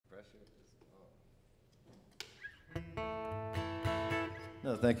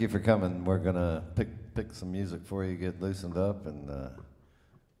No, thank you for coming. We're gonna pick some music for you, get loosened up, and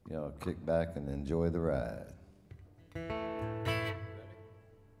you know, kick back and enjoy the ride.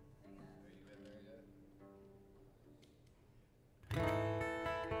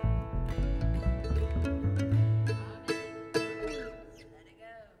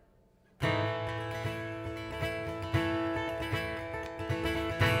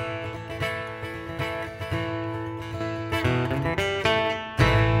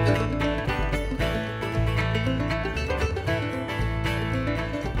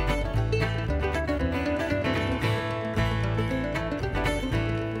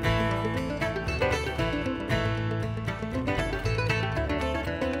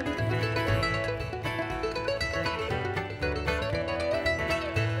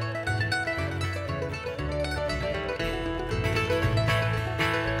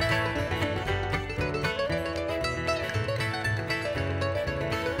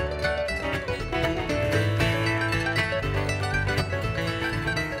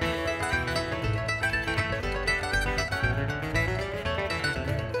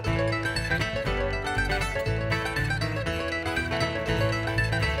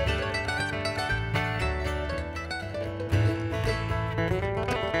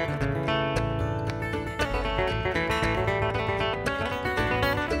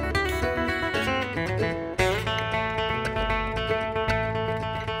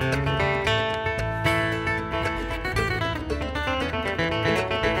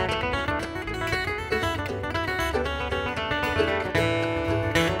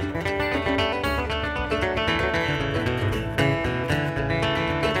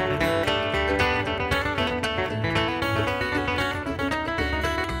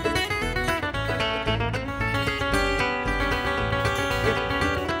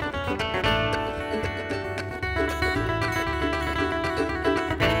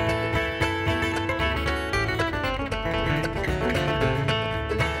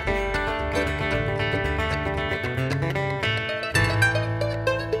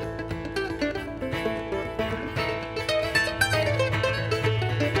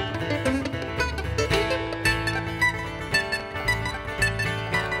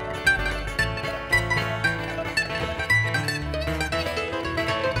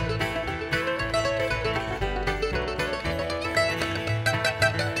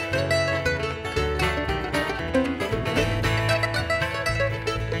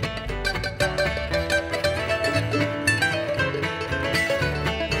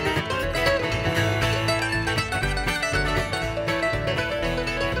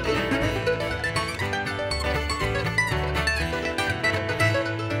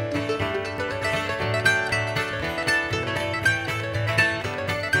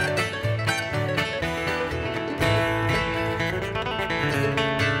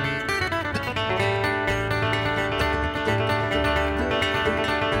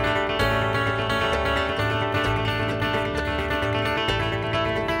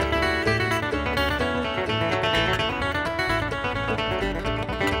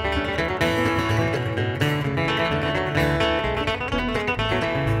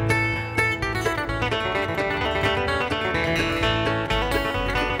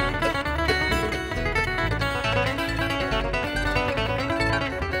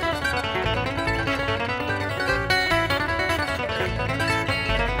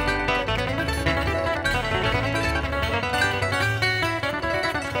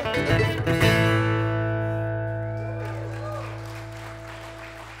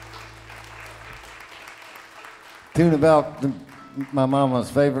 Tune about my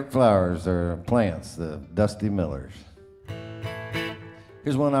mama's favorite flowers or plants, the Dusty Millers.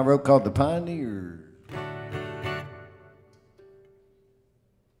 Here's one I wrote called The Pioneer.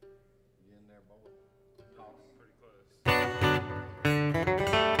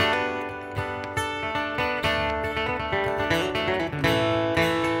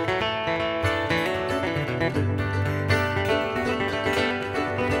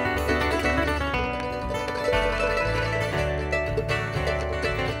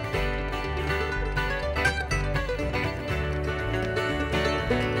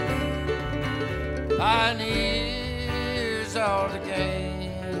 Pioneers all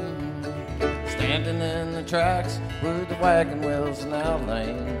again, standing in the tracks where the wagon wheels now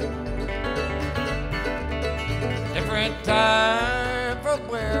lane. Different time from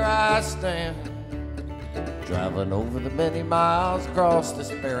where I stand, driving over the many miles across this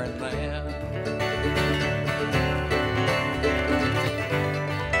barren land.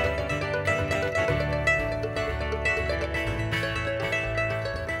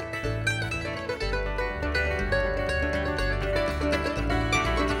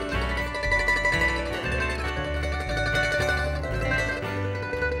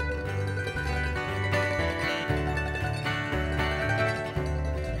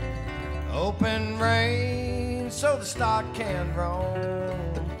 open range so the stock can roam,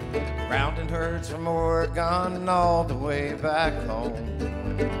 rounding herds from Oregon and all the way back home.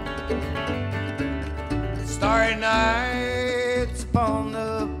 Starry nights upon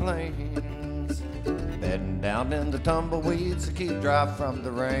the plains, bedding down in the tumbleweeds to keep dry from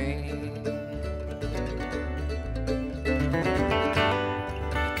the rain.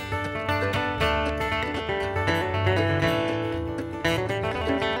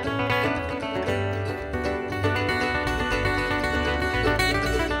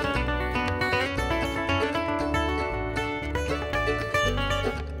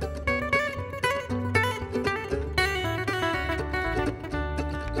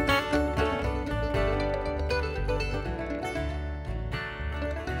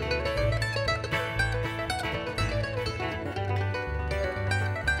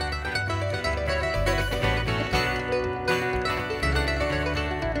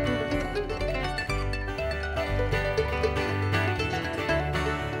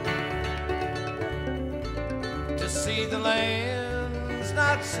 See the lands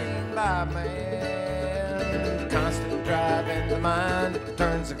not seen by man, constant drive in the mind that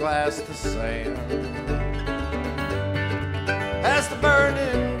turns the glass to sand. As the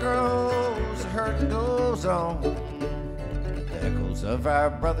burden grows, the hurt goes on. The echoes of our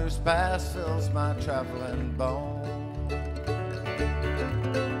brothers' past fills my traveling bone.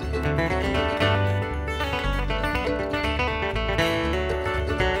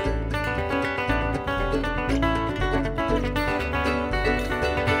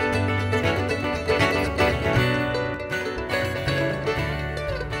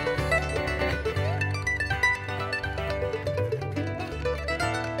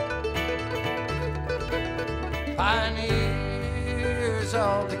 Pioneers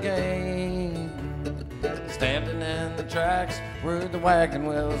all to gain, standing in the tracks where the wagon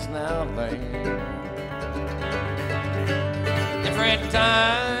wheels now lay. Different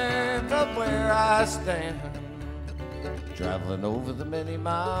time from where I stand, traveling over the many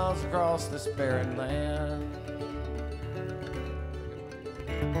miles across this barren land.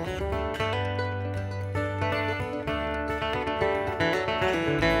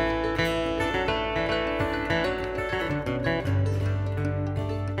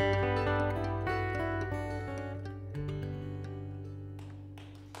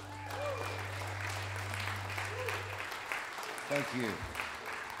 Thank you.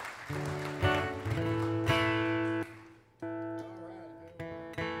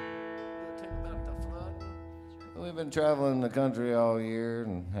 We've been traveling the country all year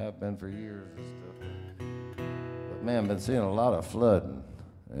and have been for years and stuff. But man, been seeing a lot of flooding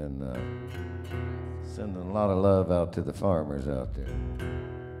and sending a lot of love out to the farmers out there.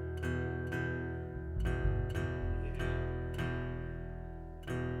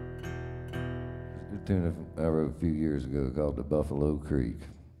 There's a tune I wrote a few years ago called The Buffalo Creek.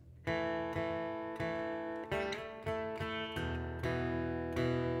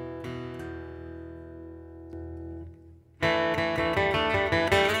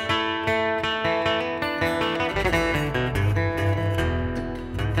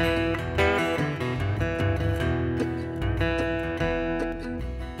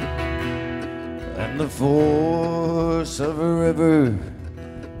 The force of a river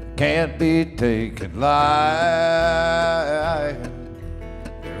can't be taken light.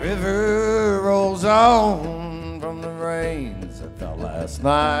 The river rolls on from the rains that fell last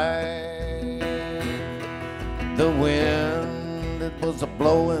night. The wind, it was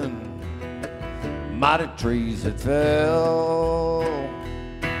a-blowing mighty trees that fell.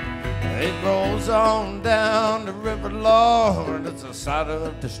 It rolls on down the river, Lord, it's a sight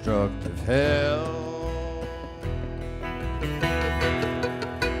of destructive hell.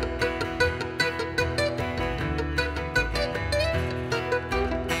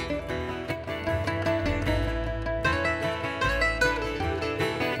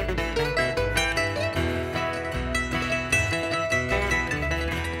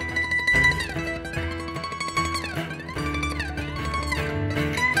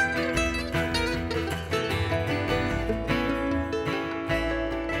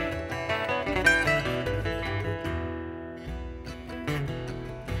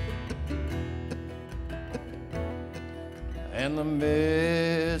 And the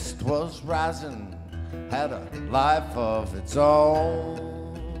mist was rising, had a life of its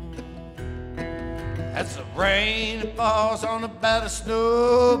own. As the rain falls on the bed of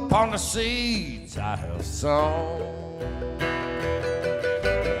snow upon the seeds I have sown.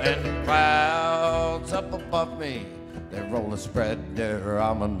 And the clouds up above me, they roll and spread their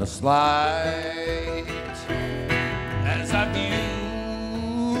ominous light. As I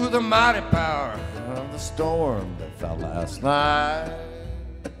view the mighty power of the storm that fell last night.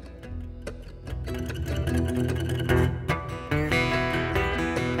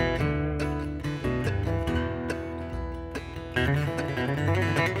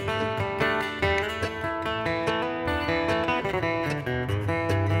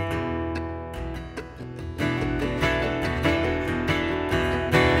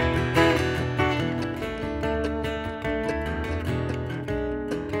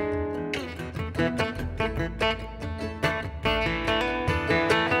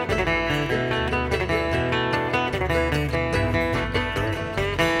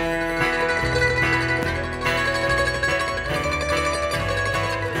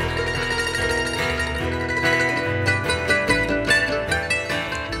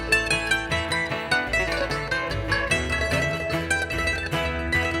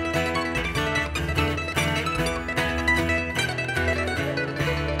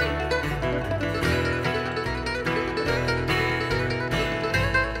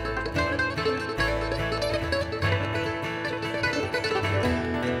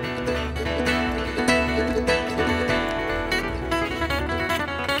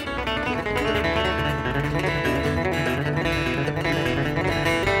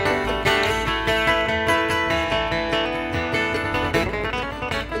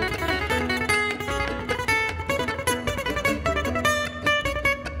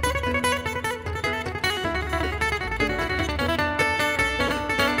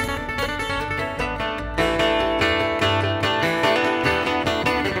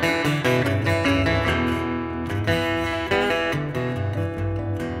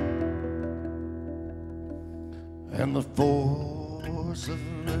 And the force of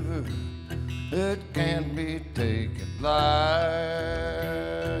the river, it can't be taken light.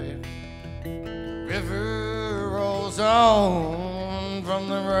 The river rolls on from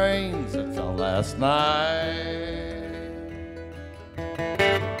the rains that fell last night.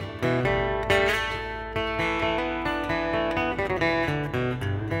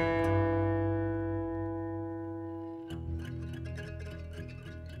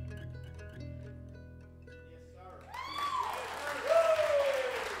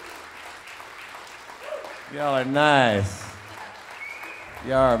 Y'all are nice.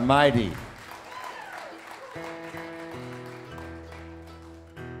 Y'all are mighty.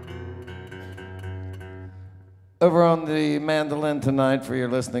 Over on the mandolin tonight for your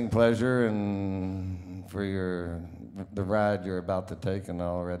listening pleasure and for the ride you're about to take and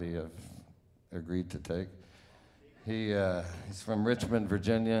already have agreed to take. He's from Richmond,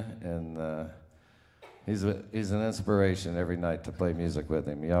 Virginia, and he's an inspiration every night to play music with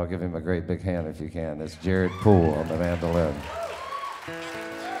him. Y'all give him a great big hand if you can. It's Jared Poole on the mandolin.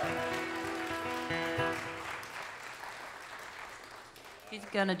 He's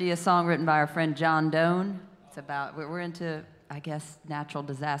gonna do a song written by our friend John Doan. It's about, we're into, I guess, natural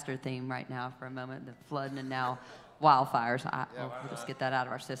disaster theme right now for a moment, the flooding and now wildfires. We'll just get that out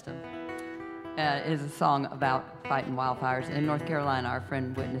of our system. It is a song about fighting wildfires. In North Carolina, our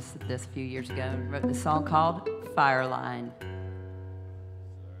friend witnessed this a few years ago and wrote this song called Fireline.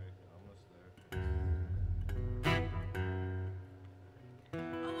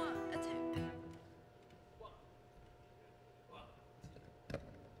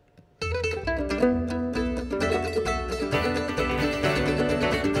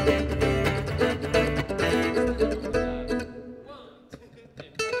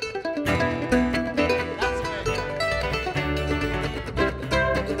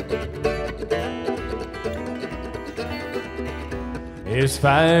 There's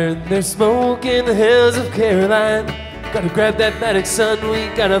fire and there's smoke in the hills of Caroline. Gotta grab that mattock, son, we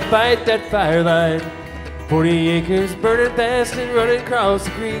gotta fight that fire line. 40 acres burning fast and running across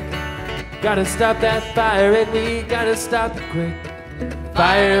the creek. Gotta stop that fire and we gotta stop it quick.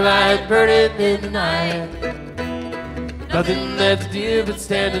 Fireline burning in the night. Nothing left to do but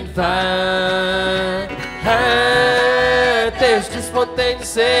stand and fight. There's just one thing to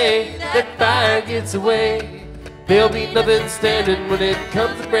say, that fire gets away. There'll be nothing standing when it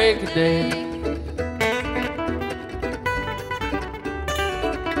comes to break of day.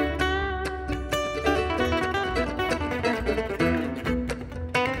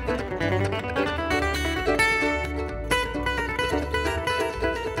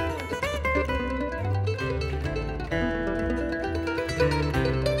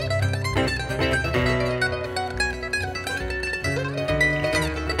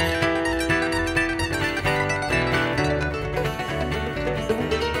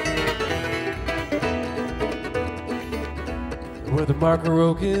 Where the marker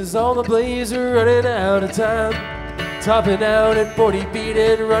oak is, all the blaze are running out of time. topping out at 40 beat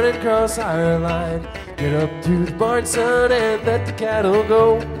and running across Fireline. Get up to the barn, son, and let the cattle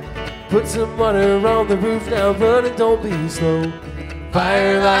go. Put some water on the roof now, run and don't be slow.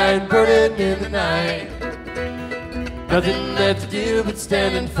 Fireline burning in the night. Nothing left to do but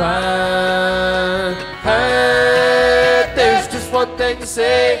stand and fight. There's just one thing to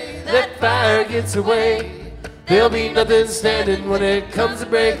say, that fire gets away. There'll be nothing standing when it comes to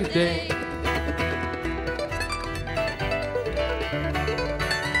break of day.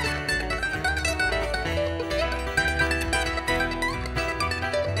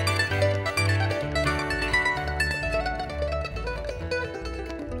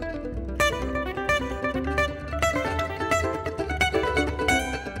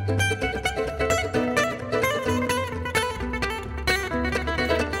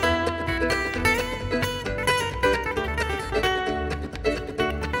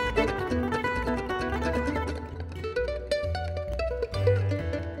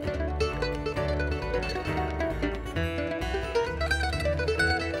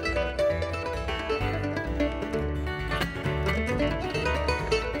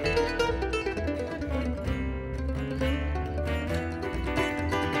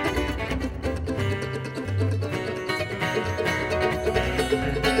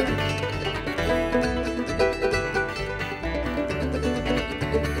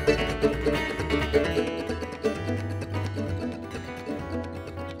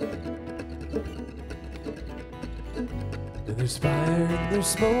 There's fire and there's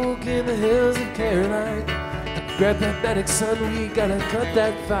smoke in the hills of Caroline. Grab that medic, son, we gotta cut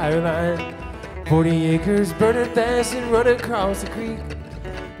that fire line. 40 acres burning fast and running across the creek.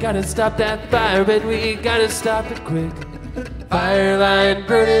 Gotta stop that fire, but we gotta stop it quick. Fire line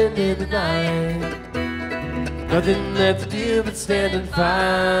burning in the night. Nothing left to do but stand and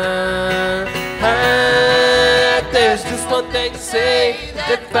fight. There's just one thing to say,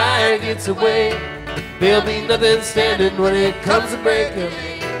 that fire gets away. There'll be nothing standing when it comes to breaking.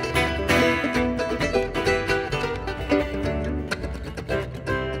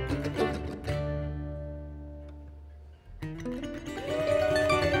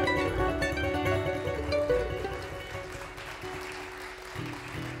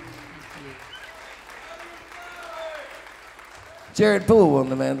 Jared Poole on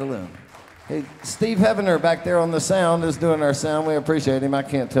the mandolin. Hey, Steve Hevener back there on the sound is doing our sound. We appreciate him. I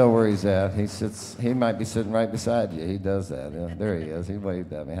can't tell where he's at. He might be sitting right beside you. He does that. Yeah, there he is. He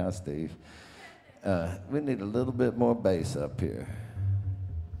waved at me. Hi, Steve. We need a little bit more bass up here.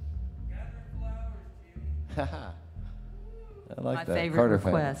 I like My that. favorite Carter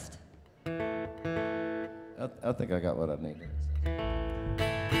request. I think I got what I need.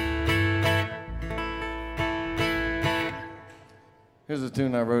 Here's a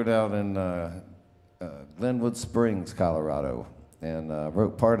tune I wrote out in Glenwood Springs, Colorado, and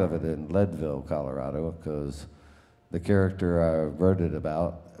wrote part of it in Leadville, Colorado, because the character I wrote it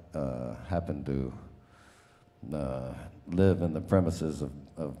about happened to live in the premises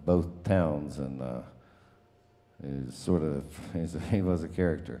of both towns, and he was a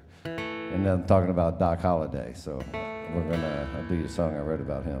character. And then I'm talking about Doc Holliday, so I'll do you a song I wrote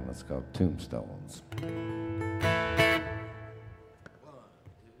about him. It's called Tombstones.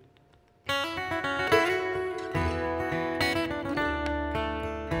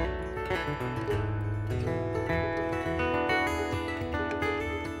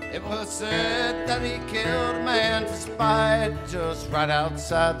 It was said that he killed a man for spite just right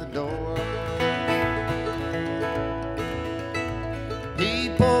outside the door. He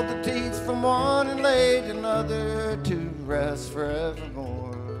pulled the teeth from one and laid another to rest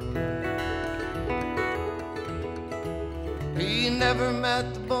forevermore. He never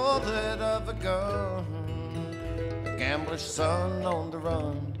met the bullet of a gun, a gambler's son on the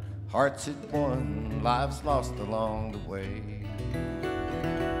run, hearts he'd won, lives lost along the way.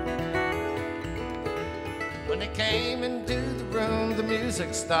 When he came into the room, the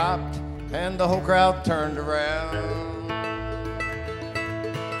music stopped and the whole crowd turned around.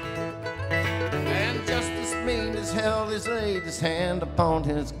 And just as mean as hell, he laid his hand upon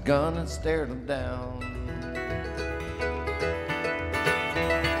his gun and stared him down.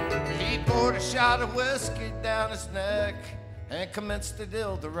 He poured a shot of whiskey down his neck and commenced to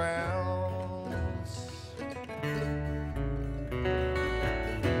deal the rounds.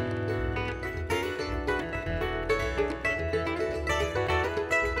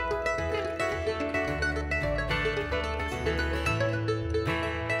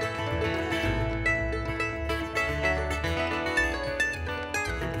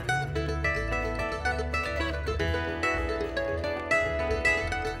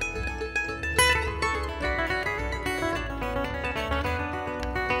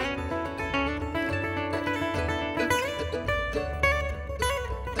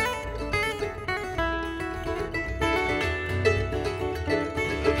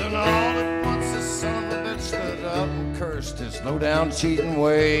 this low-down cheating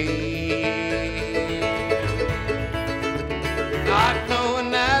way. Not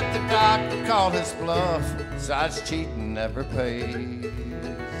knowing that the doctor called his bluff, besides cheating never pays.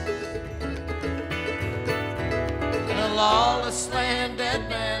 In a lawless land, dead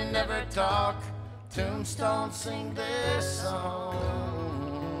men never talk. Tombstones sing their songs.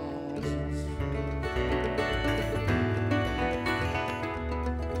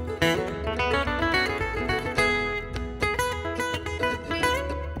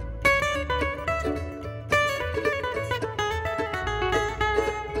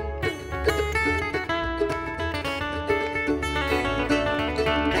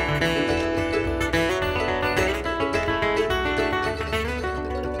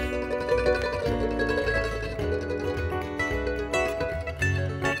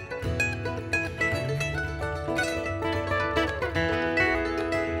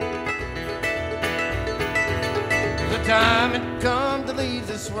 Time had come to leave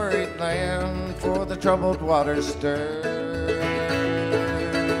this worried land, for the troubled waters stirred.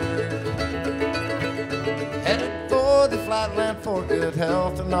 Headed for the flatland for good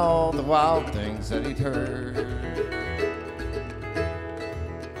health and all the wild things that he'd heard.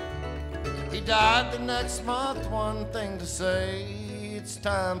 He died the next month, one thing to say, it's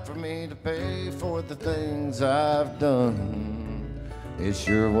time for me to pay for the things I've done. It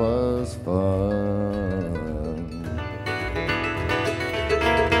sure was fun.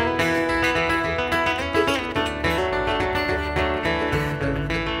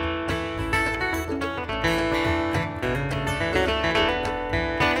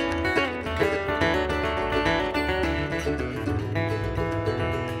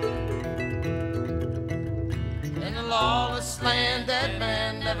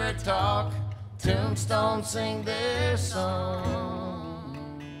 Talk, tombstones sing their song.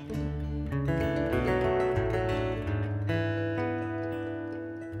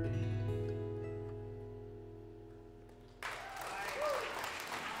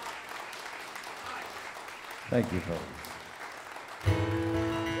 Thank you, folks.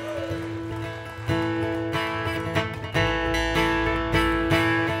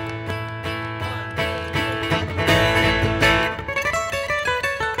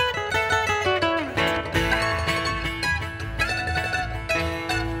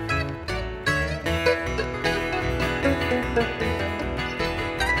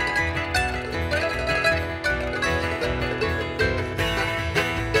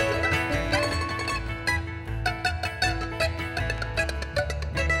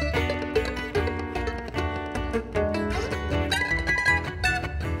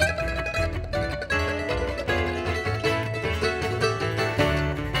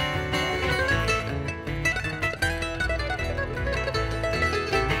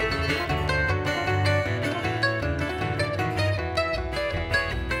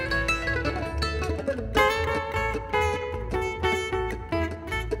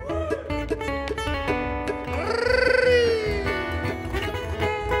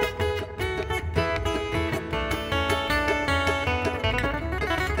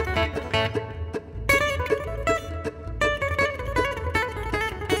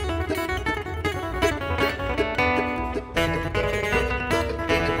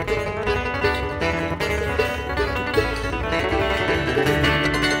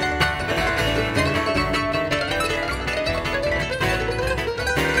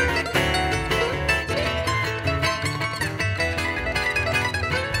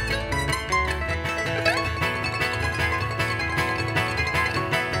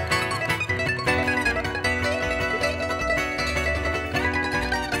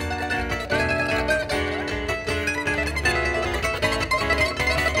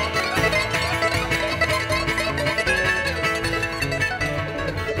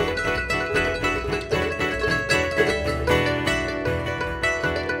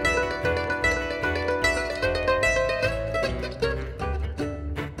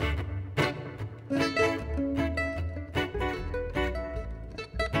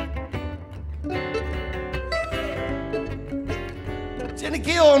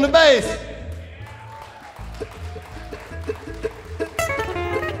 Keel on the bass.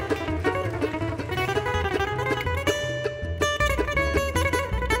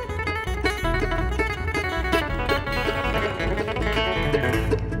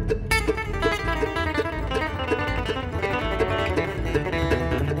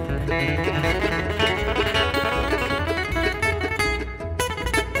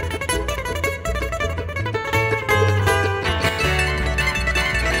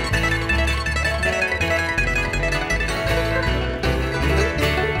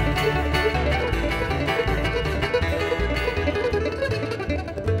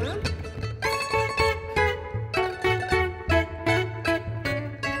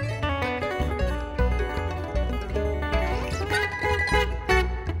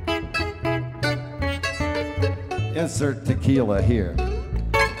 insert tequila here.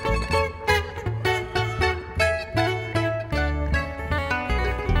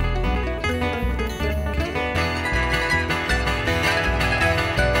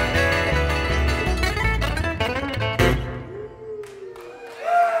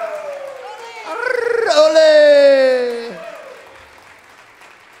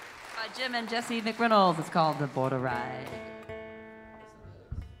 By Jim and Jesse McReynolds. It's called The Border Ride.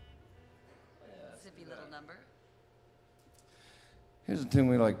 Zippy little number. Here's a tune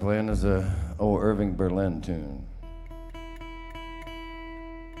we like playing. It's a old Irving Berlin tune.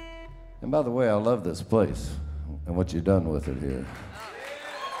 And by the way, I love this place and what you've done with it here.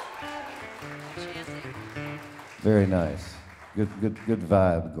 Very nice. Good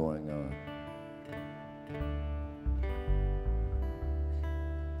vibe going on.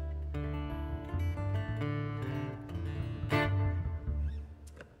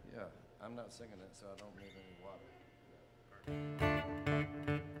 Yeah, I'm not singing it, so I don't need any water.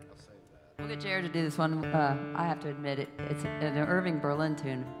 I'll save that. We'll get Jared to do this one. I have to admit, it's an Irving Berlin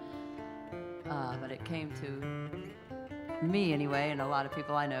tune, but it came to me anyway, and a lot of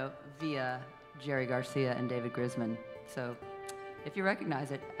people I know, via Jerry Garcia and David Grisman. So if you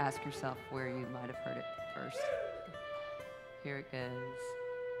recognize it, ask yourself where you might have heard it first. Here it goes.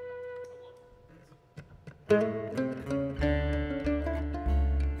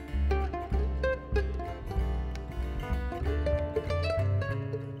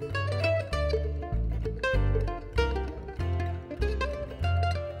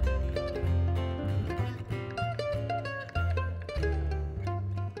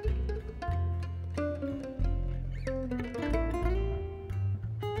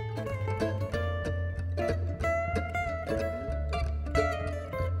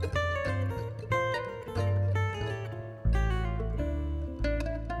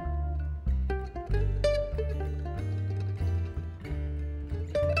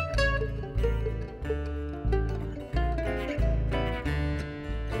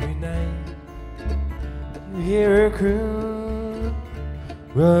 Hear her croon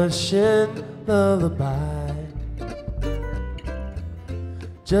Russian lullaby,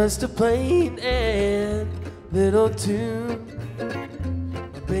 just a plain and little tune.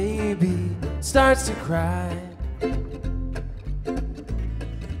 My baby starts to cry.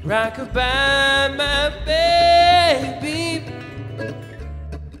 Rock-a-bye, my baby.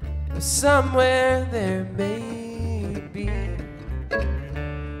 Somewhere there may be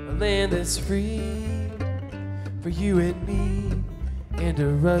a land that's free for you and me, and a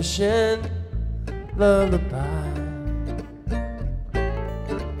Russian lullaby.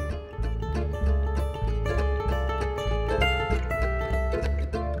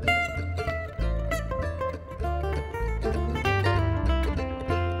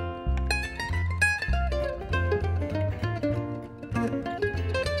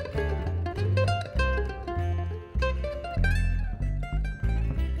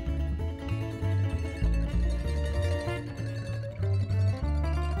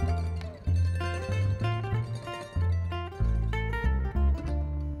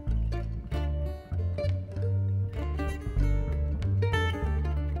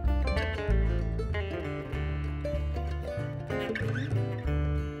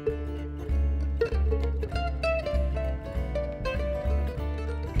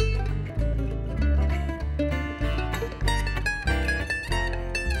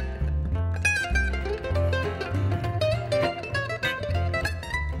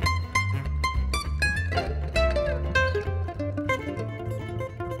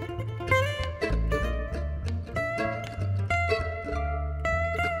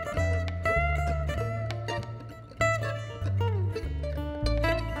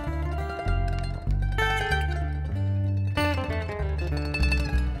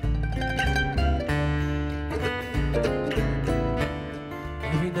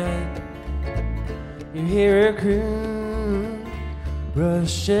 Hear her croon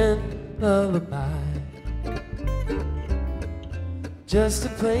Russian lullaby, just a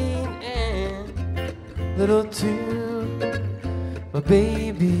plain and little tune. My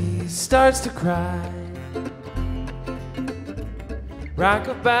baby starts to cry.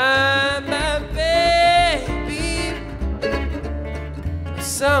 Rock-a-bye, my baby.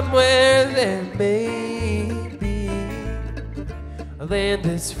 Somewhere there may be a land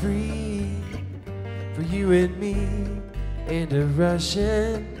that's free for you and me, and a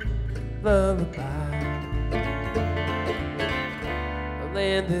Russian lullaby. A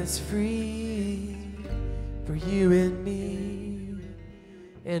land that's free for you and me,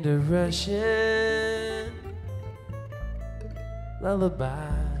 and a Russian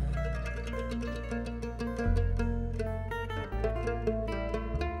lullaby.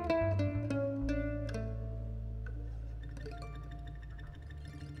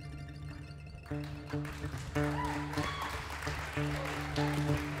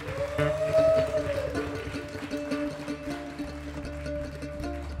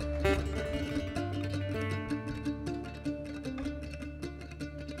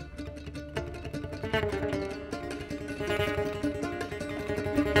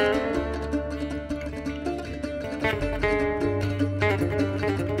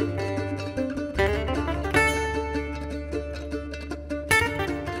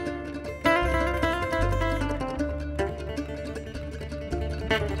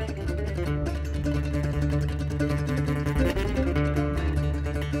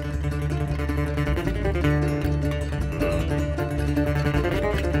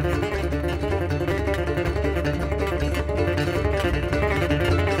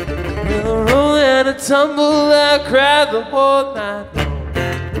 Tumble, I cried the whole night long.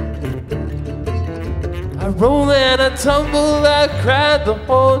 I roll and I tumble, I cried the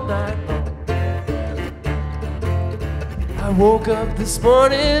whole night long. I woke up this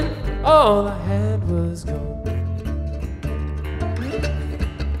morning, all I had was gone.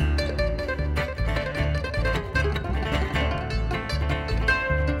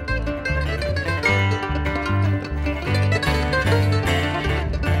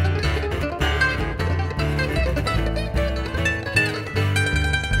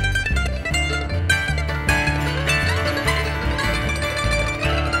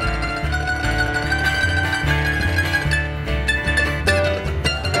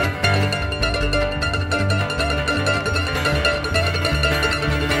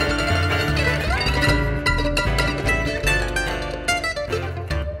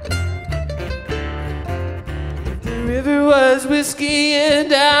 Whiskey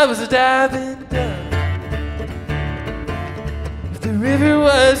and I was a diving duck. If the river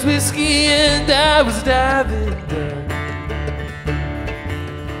was whiskey and I was a diving duck,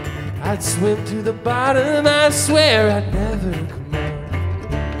 I'd swim to the bottom, I swear I'd never come up.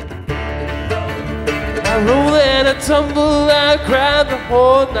 I roll and I tumble, I cried the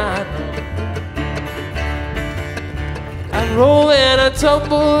whole night long. I roll and I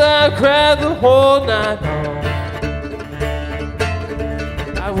tumble, I cried the whole night long.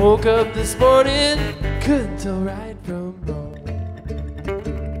 I woke up this morning, couldn't tell right from wrong.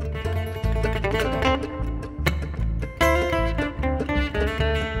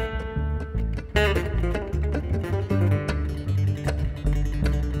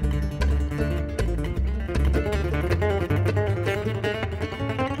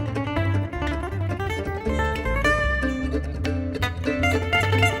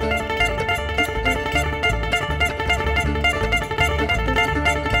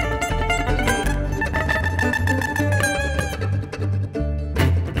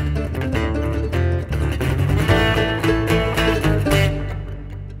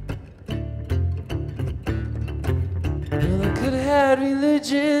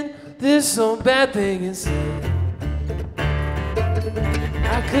 Some bad thing instead.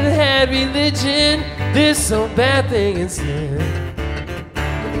 I could have had religion, there's some bad thing instead.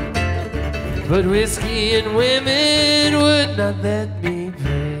 But whiskey and women would not let me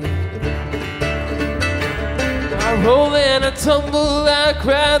pray. I roll and I tumble, I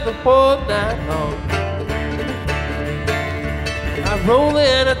cried the whole night long. I roll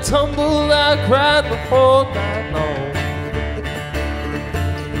and I tumble, I cried the whole night long.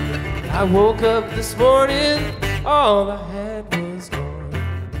 I woke up this morning, all I had was gone.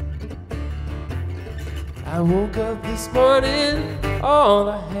 I woke up this morning, all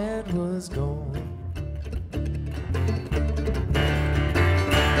I had was gone.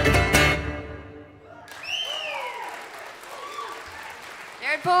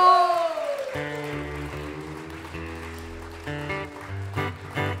 Jared Poole!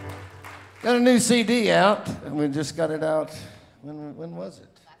 Got a new CD out, and we just got it out. When was it?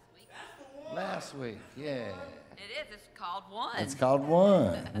 Last week, yeah. It is. It's called One. It's called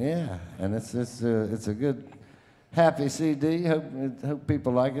One, yeah. And it's a good, happy CD. Hope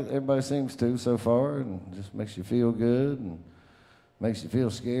people like it. Everybody seems to so far, and just makes you feel good, and makes you feel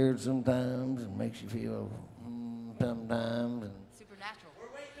scared sometimes, and makes you feel sometimes. And Supernatural.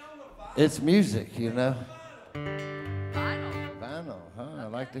 it's music, you know. Vinyl. Vinyl, huh? I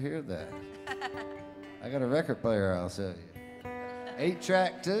like to hear that. I got a record player, I'll sell you.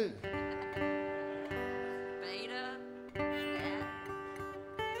 8-track too.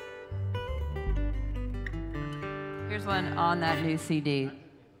 Here's one on that new CD. Need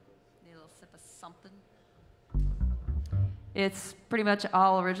a little sip of something. It's pretty much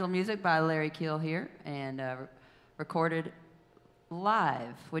all original music by Larry Keel here, and recorded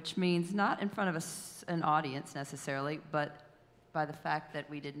live, which means not in front of an audience necessarily, but by the fact that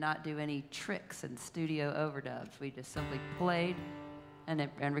we did not do any tricks and studio overdubs. We just simply played and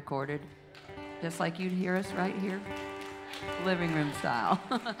recorded, just like you'd hear us right here, living room style.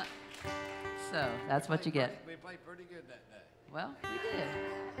 So that's what you get. We played pretty good that day. Well, we did.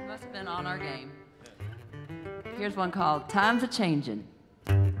 We must have been on our game. Here's one called Times A Changin'.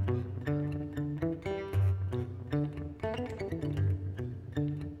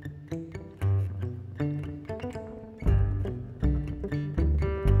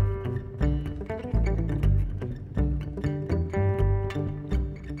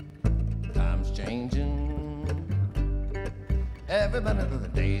 Time's changing. Every minute of the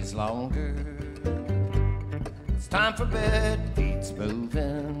day's longer. It's time for bed, feet's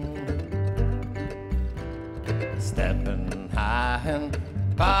moving. Stepping high and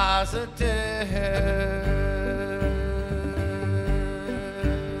positive.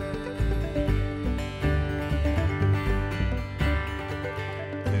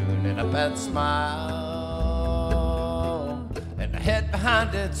 Tuning up that smile, and the head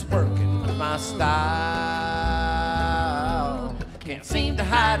behind it's working with my style. Can't seem to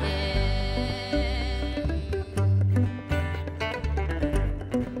hide it.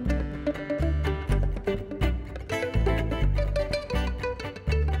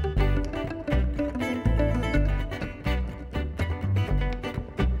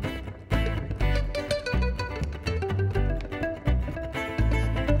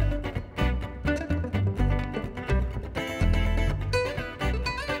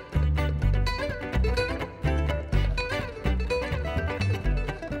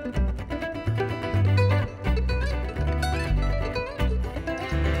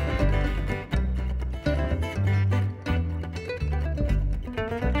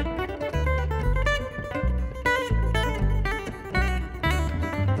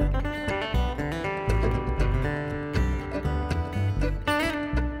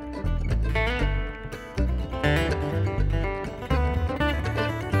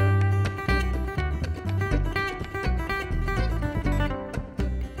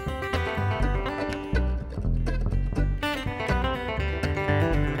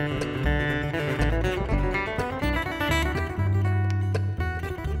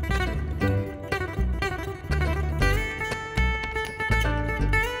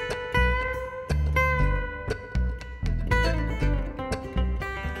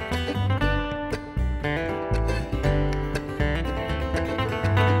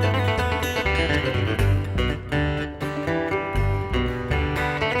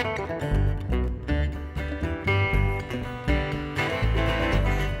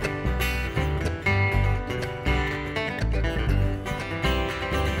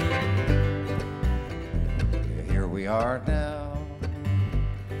 Are now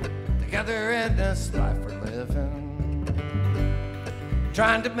together in this life we're living,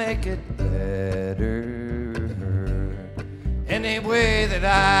 trying to make it better. Any way that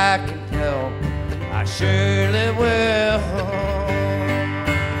I can help, I surely will.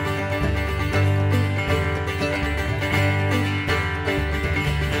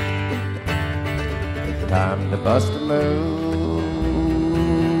 Time to bust a move,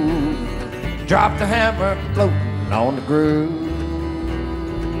 drop the hammer, float on the groove,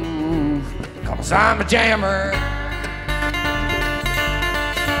 'cause I'm a jammer.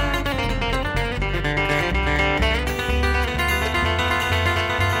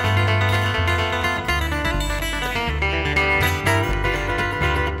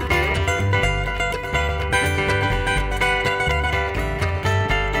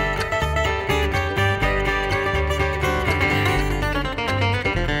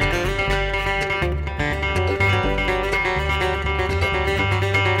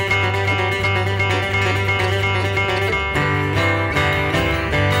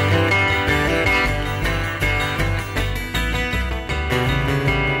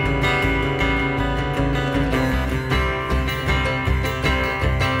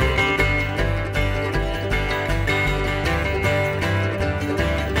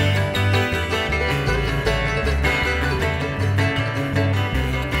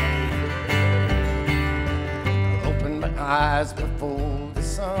 Before the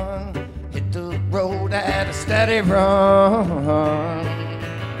sun hit the road at a steady run.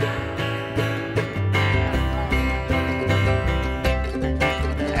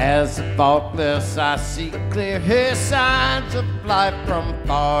 As the faultless I see clear his signs of life from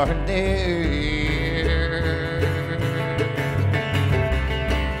far and near.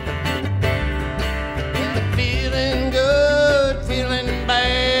 Feeling good, feeling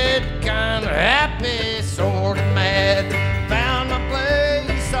bad, kinda happy, sorta mad. Found my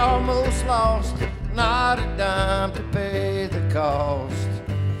place, almost lost, not a dime to pay the cost. Pentecost.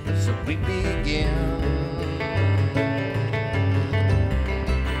 So we begin.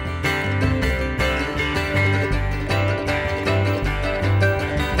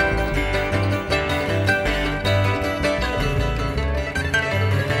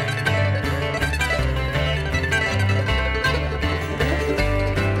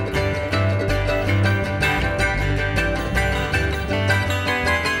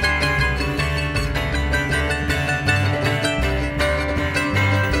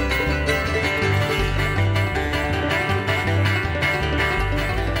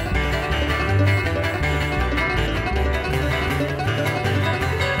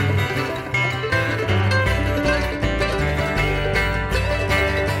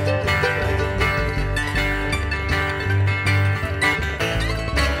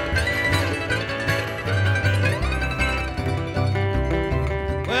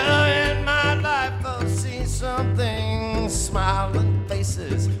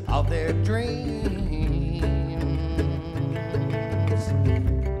 All their dreams,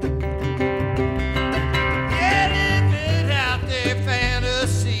 yeah, living out their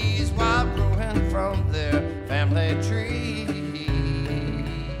fantasies while growing from their family tree.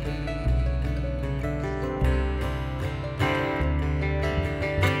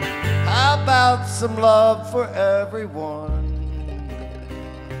 How about some love for everyone?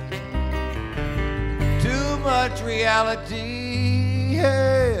 Too much reality.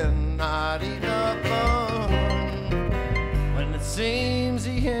 And not enough fun when it seems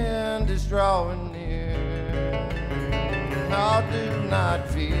the end is drawing near. Oh, do not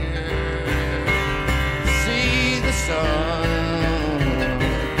fear, see the sun.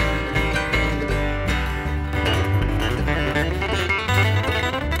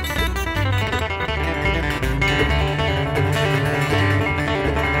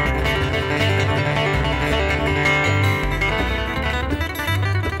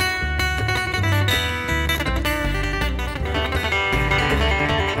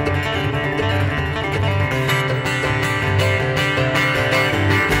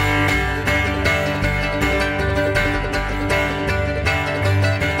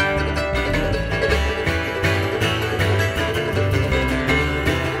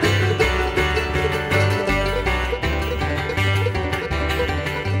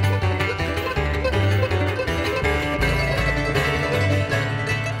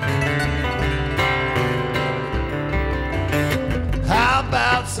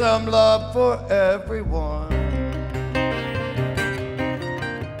 Some love for everyone.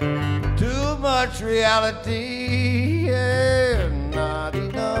 Too much reality, yeah, not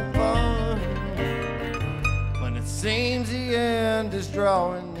enough fun when it seems the end is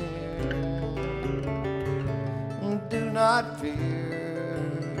drawing near. Do not fear,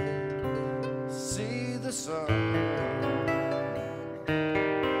 see the sun.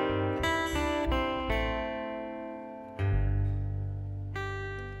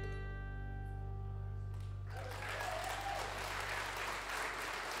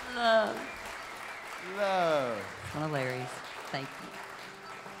 Love. One of Larry's. Thank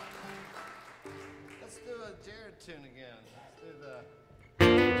you. Let's do a Jared tune again. Let's do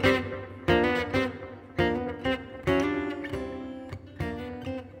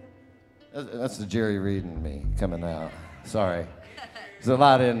the... That's the Jerry Reed and me coming out. Sorry. There's a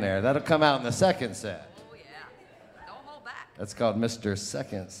lot in there. That'll come out in the second set. Oh, yeah. Don't hold back. That's called Mr.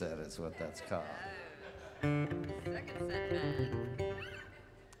 Second Set, is what that's called. Second set, man.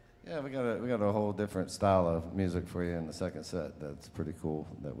 Yeah, we got a whole different style of music for you in the second set. That's pretty cool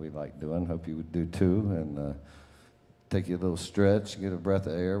that we like doing. Hope you would do too. And take you a little stretch, get a breath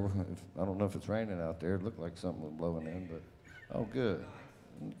of air. I don't know if it's raining out there. It looked like something was blowing in, but oh, good,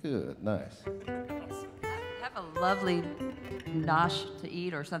 good, nice. Have a lovely nosh to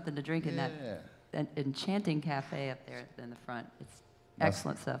eat or something to drink in that enchanting cafe up there in the front. It's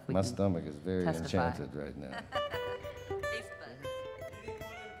excellent stuff. My stomach is very testify. enchanted right now.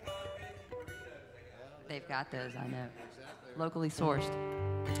 They've got those, I know. Locally sourced.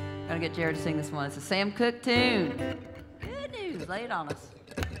 Gonna get Jared to sing this one. It's a Sam Cooke tune. Good news. Lay it on us.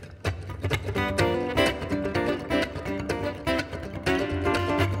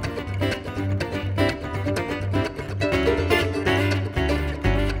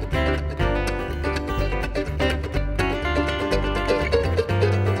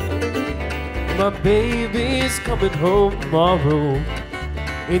 My baby's coming home tomorrow.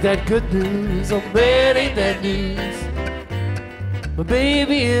 Ain't that good news? Oh man, ain't that news? My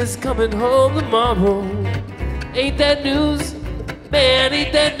baby is coming home tomorrow. Ain't that news? Man,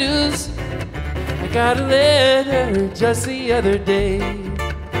 ain't that news? I got a letter just the other day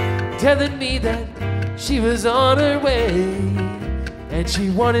telling me that she was on her way. and she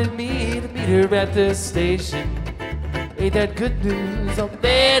wanted me to meet her at the station. Ain't that good news? Oh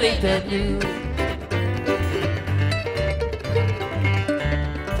man, ain't that news?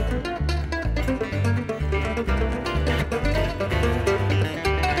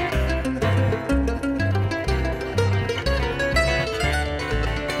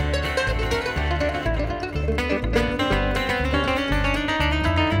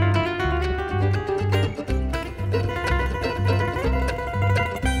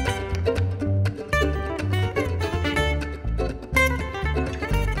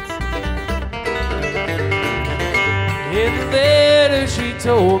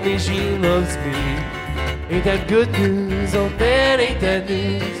 Told me she loves me. Ain't that good news? Oh man, ain't that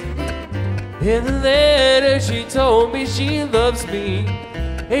news? In the letter she told me she loves me.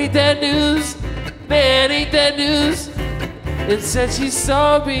 Ain't that news? Man, ain't that news? And said she's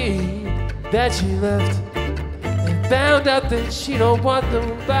sorry that she left and found out that she don't want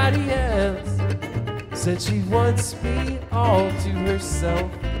nobody else. Said she wants me all to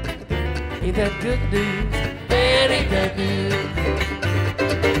herself. Ain't that good news? Man, ain't that news?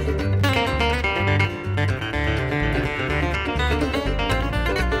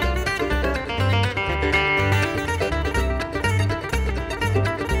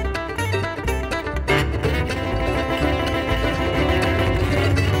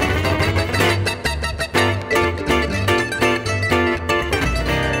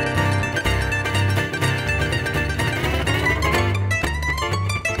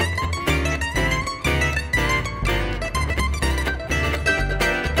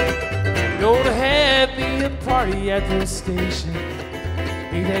 At the station.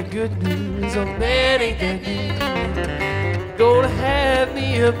 Ain't that good news? Oh man, ain't that news? Gonna have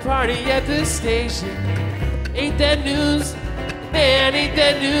me a party at the station. Ain't that news? Man, ain't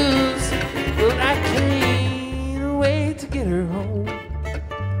that news? Well, I can't wait to get her home,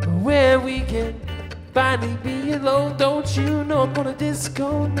 where we can finally be alone. Don't you know I'm gonna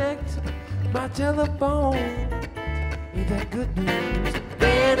disconnect my telephone? Ain't that good news?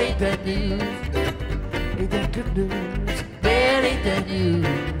 Man, ain't that news? Ain't that good news? Man, ain't that news?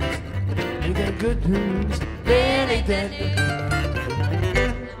 Ain't that good news? Man, ain't that news?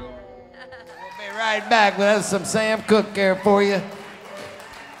 We'll be right back. We'll have some Sam Cooke here for you.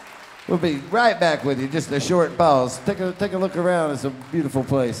 We'll be right back with you. Just a short pause. Take a look around. It's a beautiful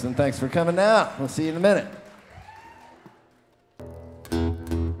place. And thanks for coming out. We'll see you in a minute.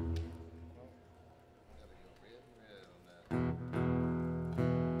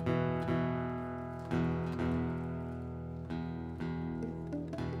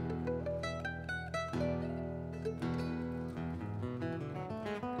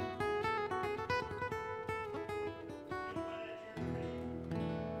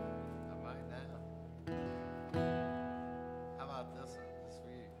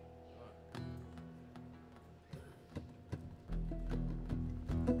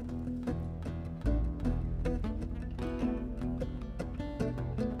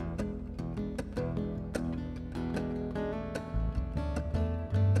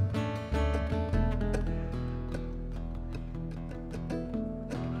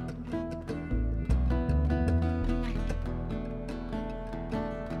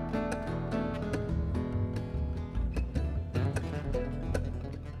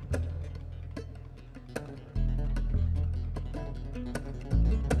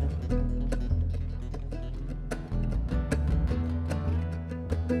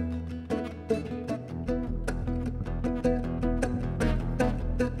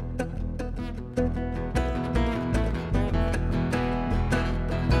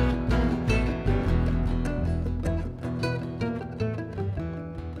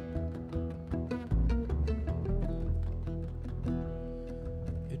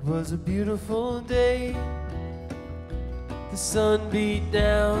 It was a beautiful day. The sun beat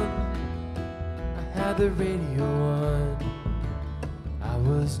down. I had the radio on. I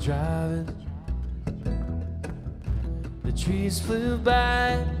was driving. The trees flew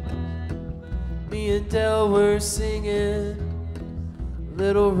by. Me and Del were singing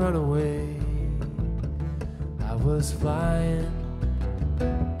Little Runaway. I was flying,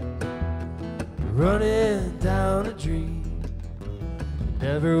 running down a dream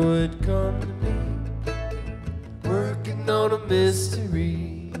never would come to me, working on a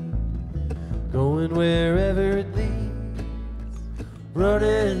mystery, going wherever it leads,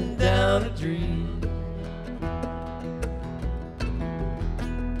 running down a dream.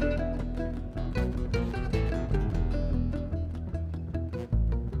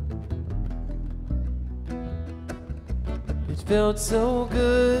 It felt so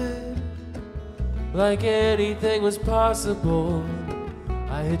good, like anything was possible.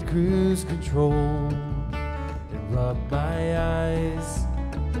 I hit cruise control and rubbed my eyes.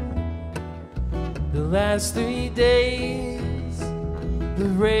 The last 3 days, the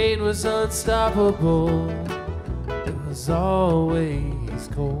rain was unstoppable. It was always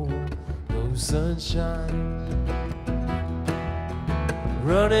cold, no sunshine.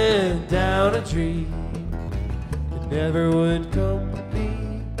 Running down a dream that never would come to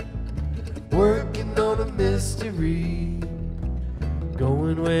me. Working on a mystery,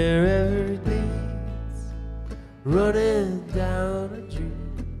 going wherever it leads. Running down a dream.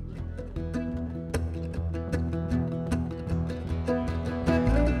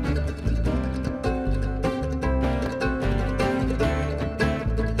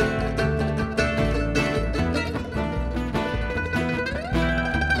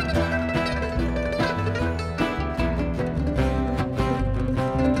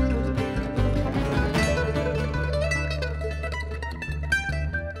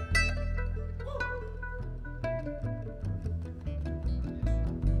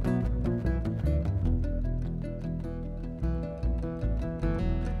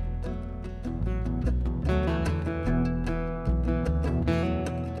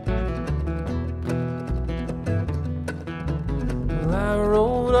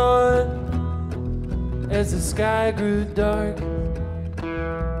 As the sky grew dark,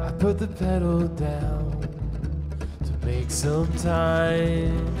 I put the pedal down to make some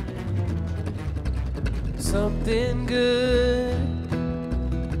time. Something good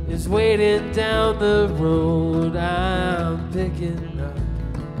is waiting down the road. I'm picking up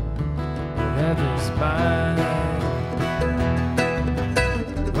whatever's mine.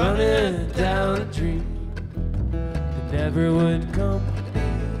 Running down a dream that never would come.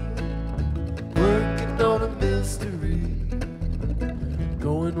 On a mystery,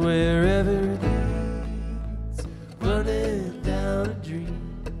 going wherever it leads, running down a dream,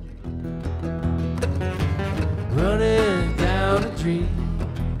 running down a dream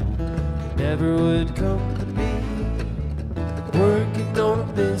that never would come to me, working on a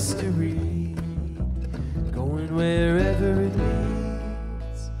mystery, going wherever it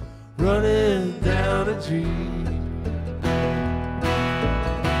leads, running down a dream.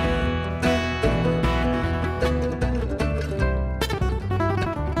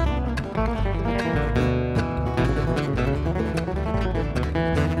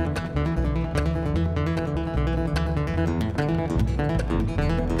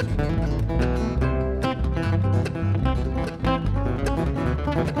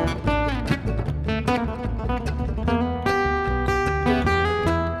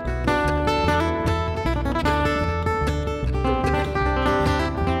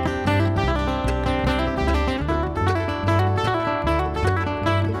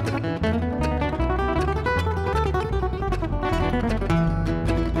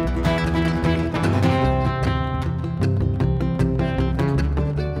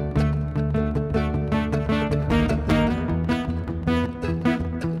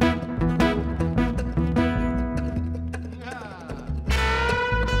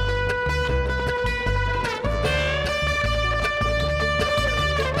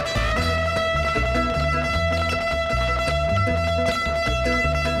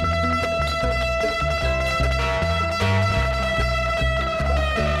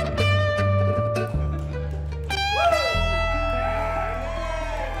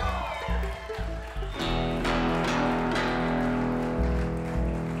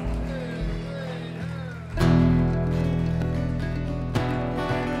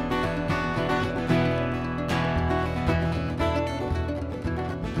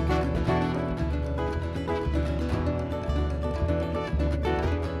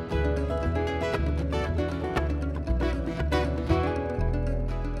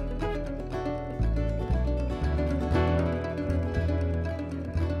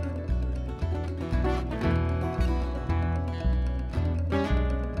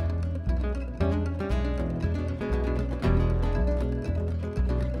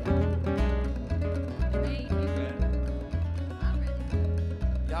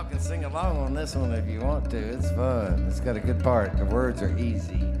 Sing along on this one if you want to. It's fun. It's got a good part. The words are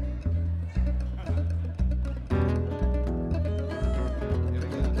easy.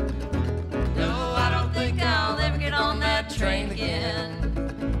 No, I don't think I'll ever get on that train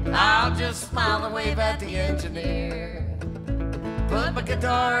again. I'll just smile and wave at the engineer. Put my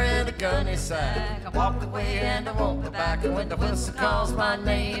guitar in a gunny sack. I walk away and I won't go back. And when the whistle calls my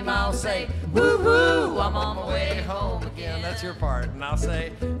name, I'll say, woo-hoo, I'm on my way home again. That's your part. And I'll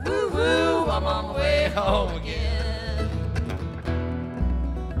say, woo-hoo, I'm on my way home again.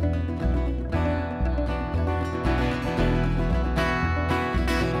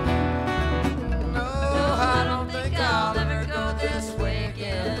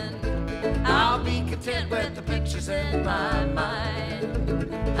 pictures in my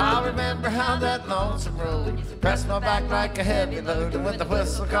mind. I'll remember how that lonesome road pressed my back like a heavy load, and when the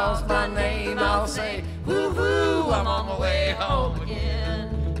whistle calls my name, I'll say, woo-hoo, I'm on my way home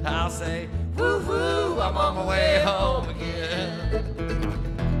again. I'll say, woo-hoo, I'm on my way home again.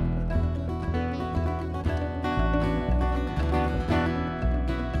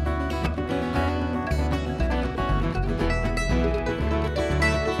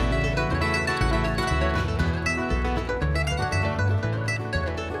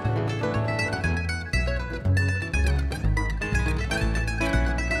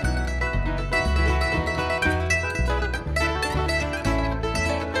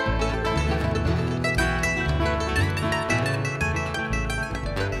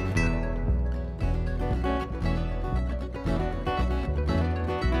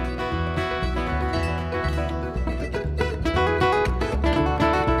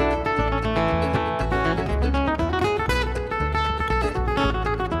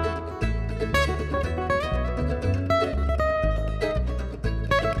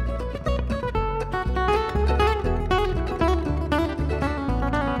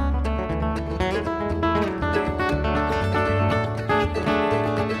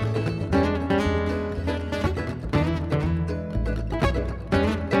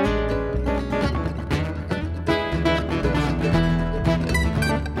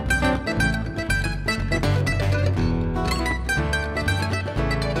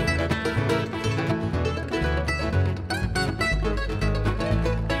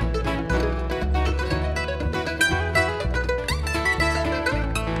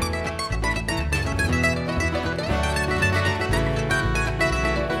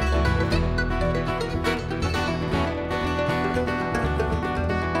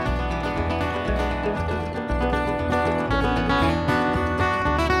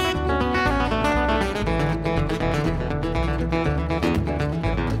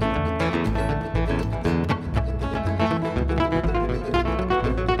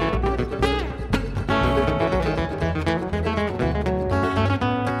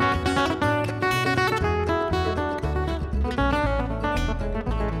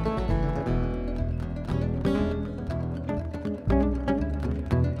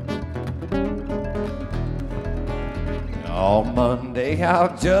 Monday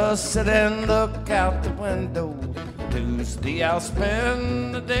I'll just sit and look out the window. Tuesday I'll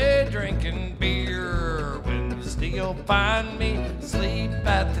spend the day drinking beer. Wednesday you'll find me asleep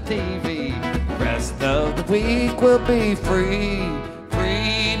at the TV. Rest of the week will be free.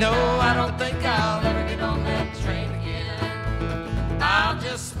 Free, no, I don't think I'll ever get on that train again. I'll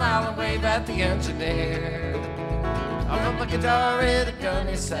just smile and wave at the engineer. I'll put my guitar in a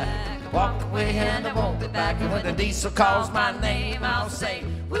gunny sack, walk away and I won't be back. And when the diesel calls my name, I'll say,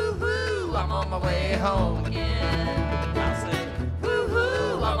 woo-hoo, I'm on my way home again. I'll say,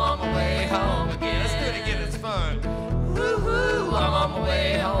 woo-hoo, I'm on my way home again. Let's do it again, it's fun. Woo-hoo, I'm on my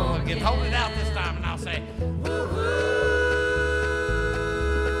way home again. Hold it out this time and I'll say, woo-hoo.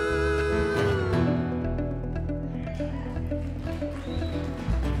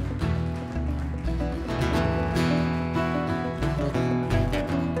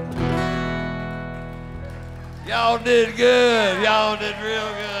 Y'all did good. Y'all did real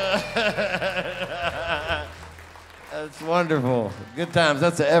good. That's wonderful. Good times.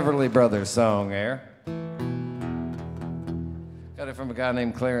 That's an Everly Brothers song there. Got it from a guy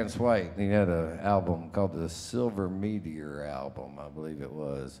named Clarence White. He had an album called the Silver Meteor album, I believe it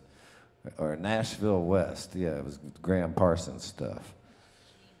was. Or Nashville West. Yeah, it was Graham Parsons stuff.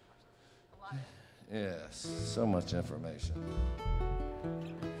 Yes, so much information.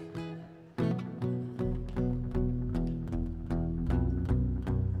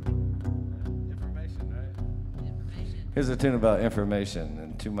 Here's a tune about information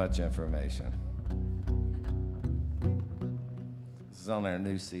and too much information. This is on our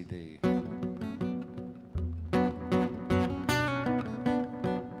new CD.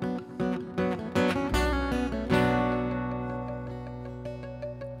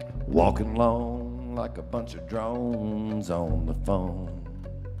 Walking along like a bunch of drones on the phone.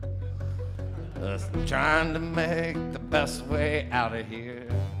 Just trying to make the best way out of here.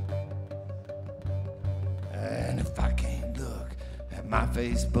 And if I can't look at my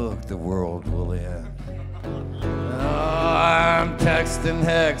Facebook, the world will end. Oh, I'm texting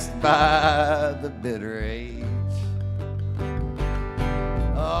hexed by the bitter age.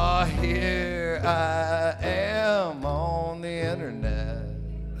 Oh, here I am on the internet.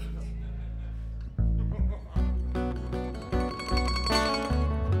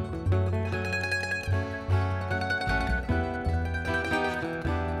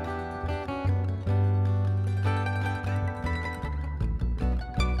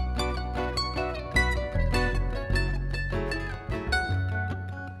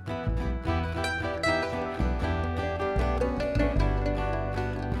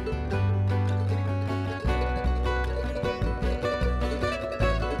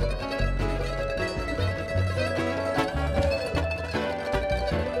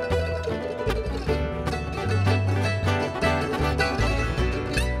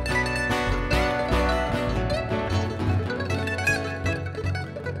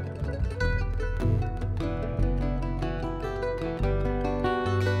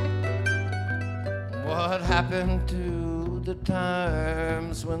 what happened to the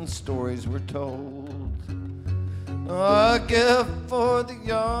times when stories were told. A gift for the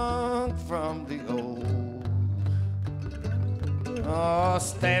young from the old. Oh,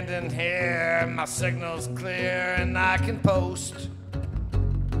 standing here, my signal's clear and I can post.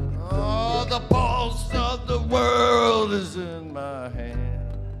 Oh, the pulse of the world is in my hand.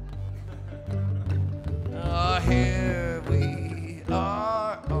 Oh, here we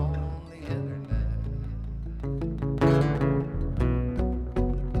are on the internet.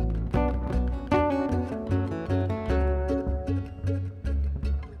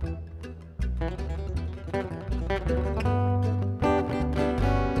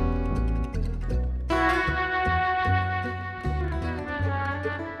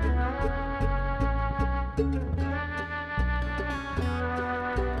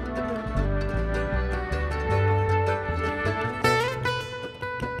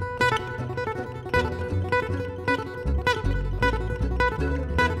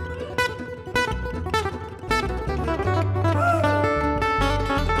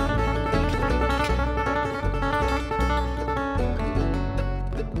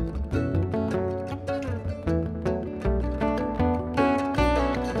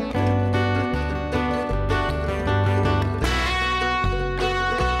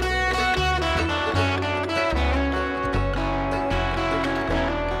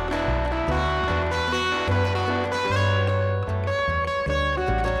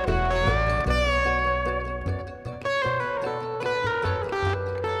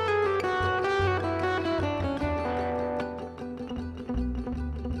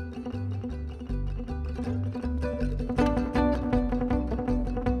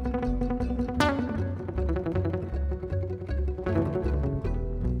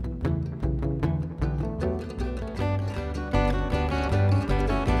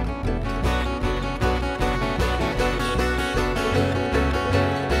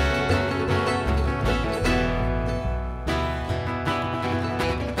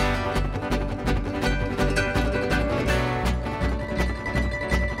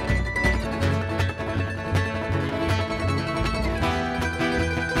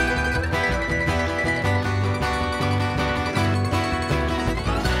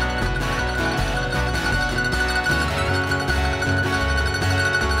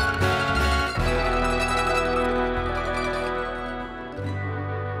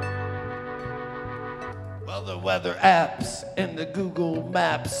 Weather apps and the Google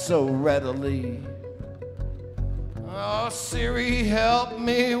Maps so readily. Oh, Siri, help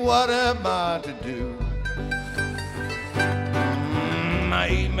me, what am I to do? My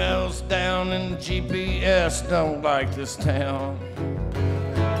email's down and GPS don't like this town.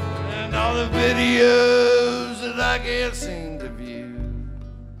 And all the videos that I can't seem to view.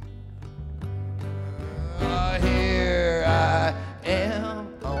 Oh, here I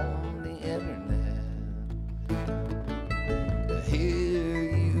am on the internet.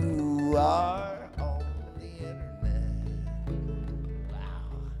 Here you are on the internet. Wow.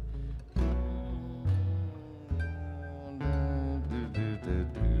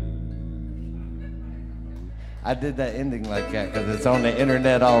 I did that ending like that because it's on the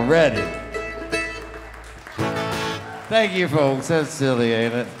internet already. Thank you, folks. That's silly,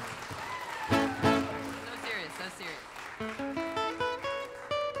 ain't it?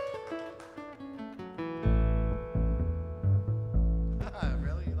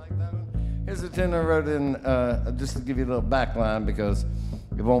 I wrote in, just to give you a little backline because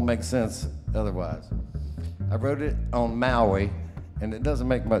it won't make sense otherwise. I wrote it on Maui, and it doesn't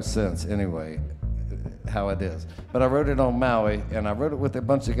make much sense anyway, how it is. But I wrote it on Maui, and I wrote it with a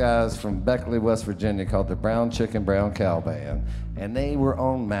bunch of guys from Beckley, West Virginia called the Brown Chicken Brown Cow Band. And they were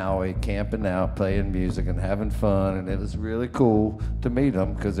on Maui camping out, playing music and having fun, and it was really cool to meet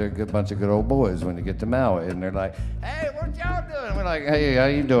them because they're a good bunch of good old boys when you get to Maui. And they're like, hey, what y'all doing? We're like, hey, how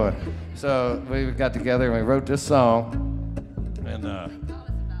you doing? So we got together and we wrote this song, and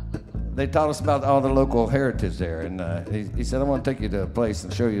they taught us about all the local heritage there. And he said, I want to take you to a place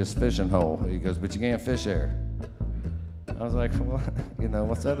and show you this fishing hole. He goes, but you can't fish there. I was like, well, you know,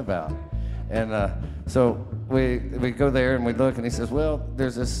 what's that about? And so we go there and we look, and he says, well,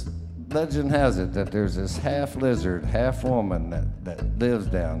 there's this, legend has it that there's this half lizard, half woman that lives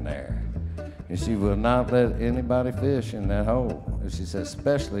down there. And she will not let anybody fish in that hole. And she says,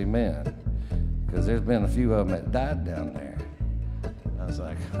 especially men, because there's been a few of them that died down there. I was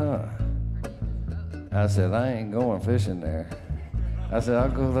like, huh. I said, I ain't going fishing there. I said, I'll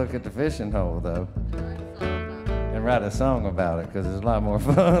go look at the fishing hole, though, and write a song about it, because it's a lot more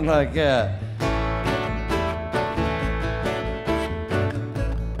fun like that.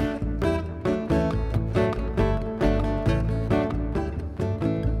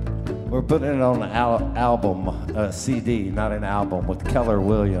 putting it on an album, CD, not an album, with Keller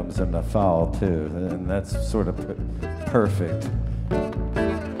Williams in the fall too, and that's sort of perfect.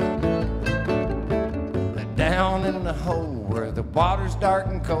 Down in the hole where the water's dark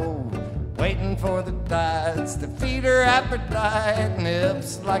and cold, waiting for the tides to feed her appetite, and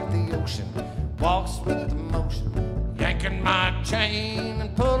hips like the ocean, walks with the motion, yanking my chain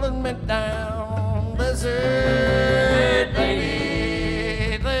and pulling me down. Lizard lady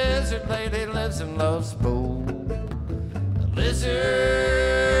lives and loves pool.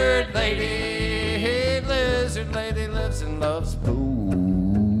 Lizard lady lives and loves pool.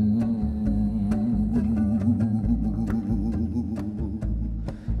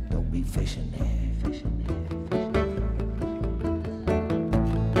 Don't be fishing there.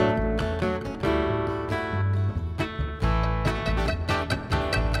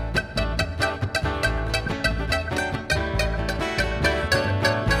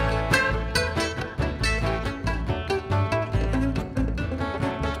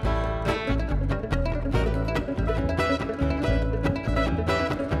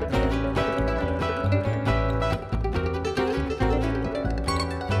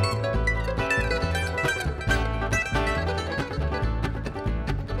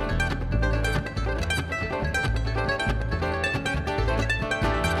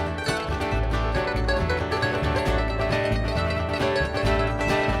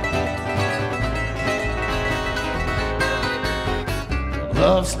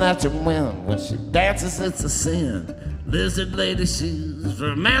 Love snatching wind when she dances, it's a sin. Lizard lady, she's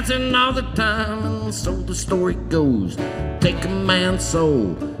romancing all the time, and so the story goes. Take a man's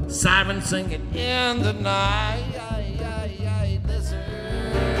soul, siren singing in the night.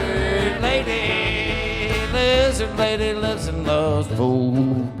 Lizard lady lives and loves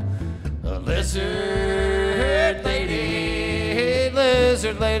pool. A lizard lady lives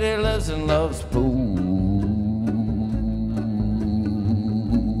and loves pool.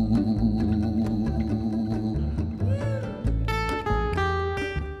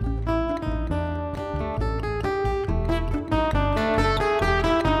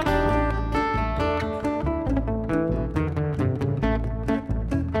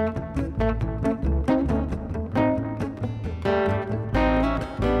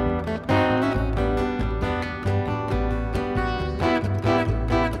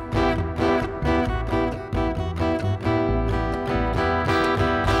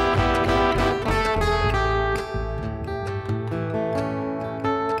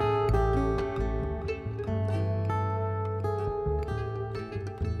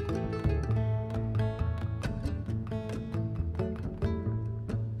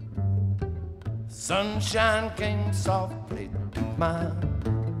 Sunshine came softly to my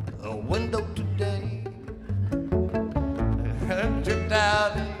window today. It turned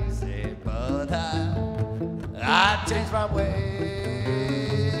out easy, but I changed my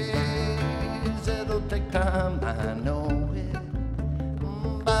ways. It'll take time, I know it,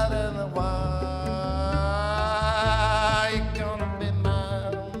 but in a while you're gonna be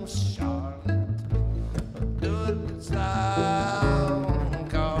mine, Charlotte. Do it in style,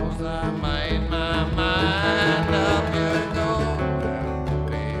 'cause I made my mind up. You're going to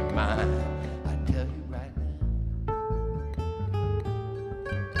be mine, I tell you right now.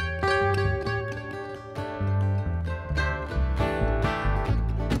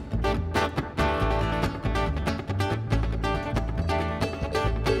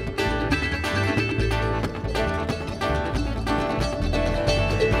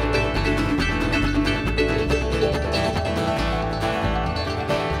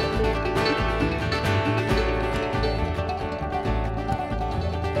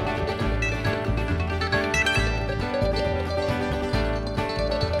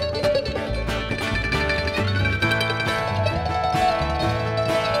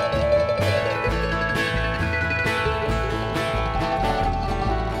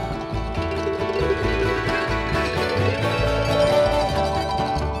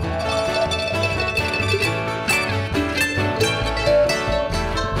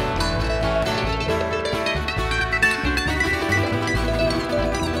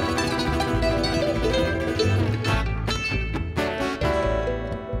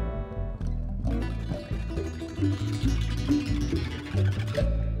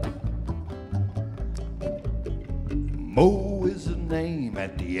 Mo is the name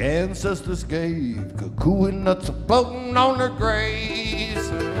that the ancestors gave. Cuckooing nuts are floating on their graves.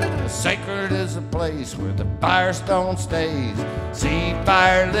 Sacred is a place where the firestone stays. See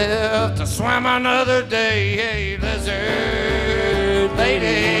fire live to swim another day. Hey, lizard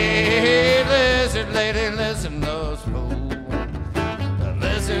lady, listen, loves fool. The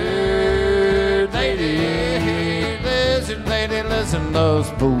lizard lizard loves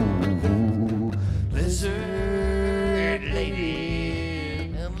pool. Lizard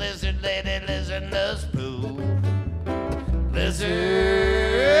lady, lizard loves pool.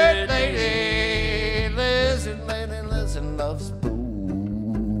 Lizard lady, lizard loves pool.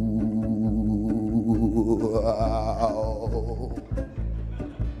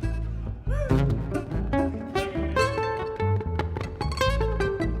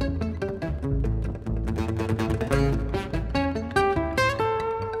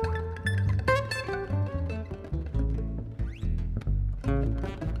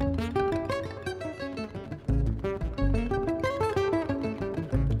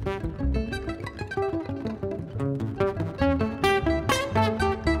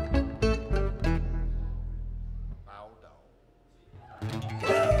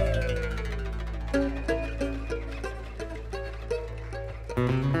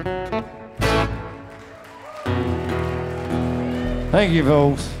 Thank you,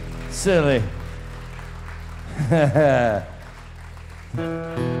 folks. Silly.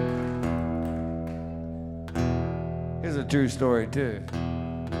 Here's a true story, too. It's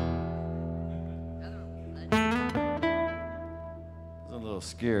a little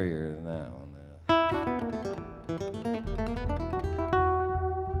scarier than that one.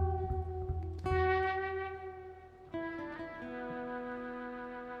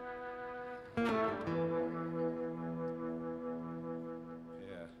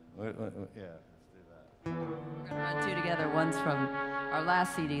 Yeah, let's do that. We're going to run two together. One's from our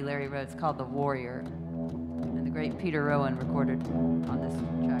last CD Larry wrote. It's called The Warrior. And the great Peter Rowan recorded on this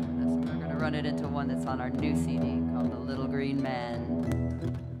track with us. And we're going to run it into one that's on our new CD called The Little Green Man.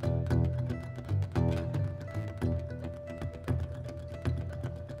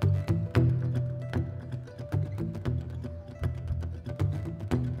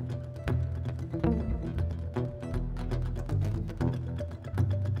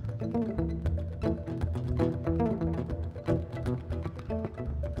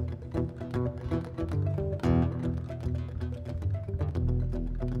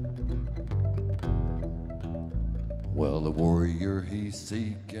 Well, the warrior, he's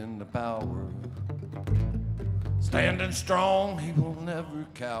seeking the power. Standing strong, he will never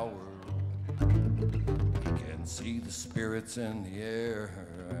cower. He can see the spirits in the air.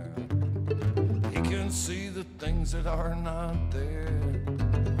 He can see the things that are not there.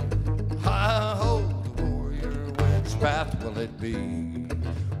 Hi-ho, the warrior, which path will it be?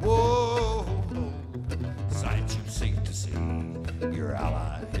 Whoa, sight you seek to see. Your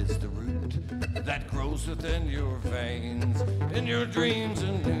ally is the root that grows within your veins. In your dreams,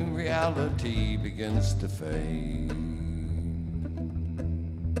 a new reality begins to fade.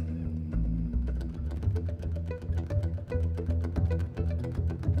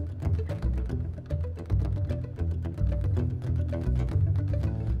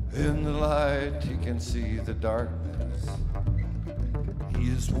 In the light, he can see the darkness. He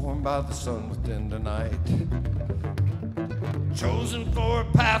is warmed by the sun within the night. Chosen for a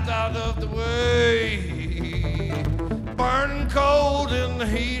path out of the way, burning cold in the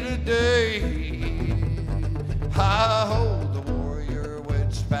heat of day. Hi-ho, the warrior,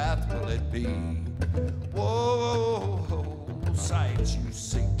 which path will it be? Whoa, sight you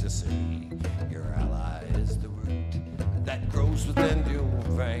seek to see. Your ally is the root that grows within your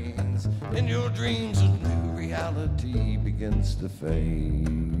veins. In your dreams, a new reality begins to fade.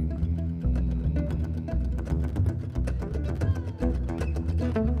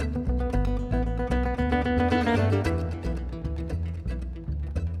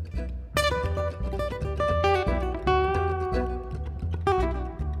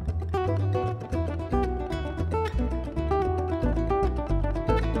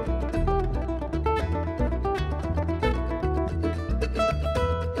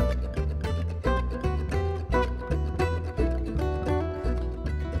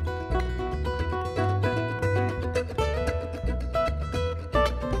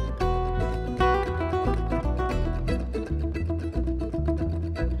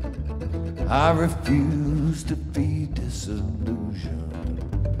 I refuse to be disillusioned.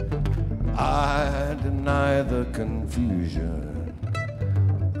 I deny the confusion.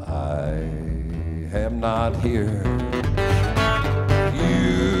 I am not here.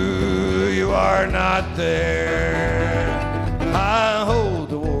 You are not there. I hold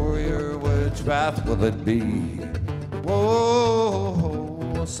the warrior, which path will it be?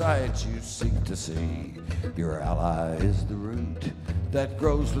 Whoa, sight you seek to see. Your ally is the root that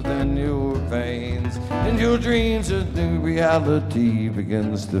grows within your veins. In your dreams, a new reality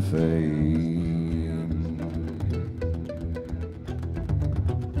begins to fade.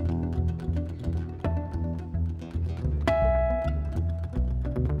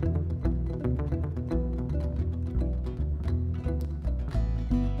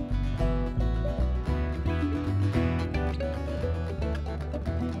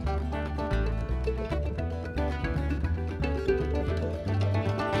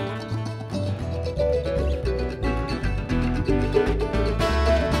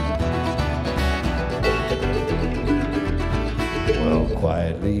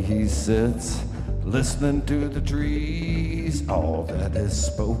 quietly he sits, listening to the trees. All that is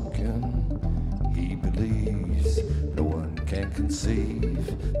spoken, he believes. No one can conceive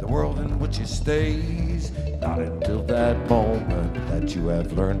the world in which he stays, not until that moment that you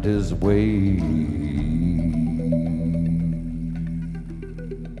have learned his ways.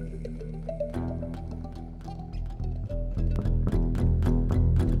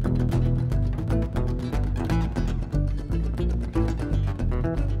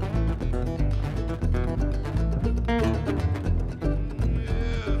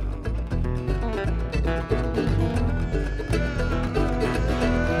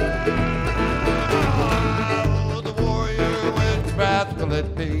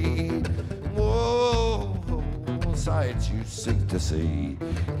 See,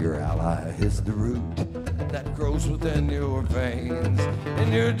 your ally is the root that grows within your veins.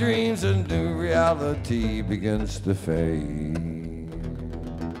 In your dreams, a new reality begins to fade.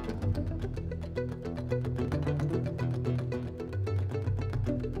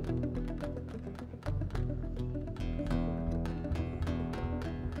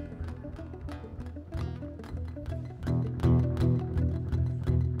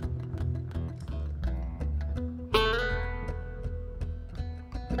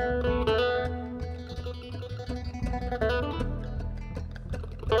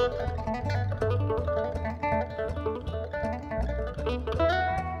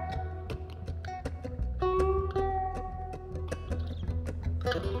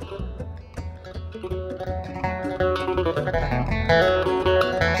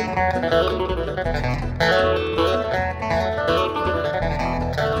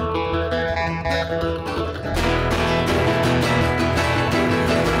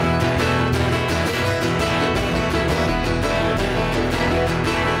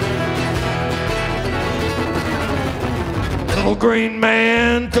 Green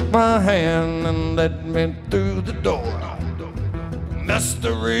man took my hand and led me through the door.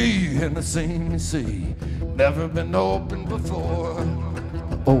 Mystery in the scene you see, never been opened before.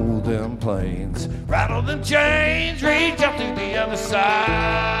 Oh, them planes rattle them chains, reach up to the other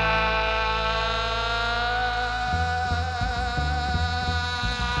side.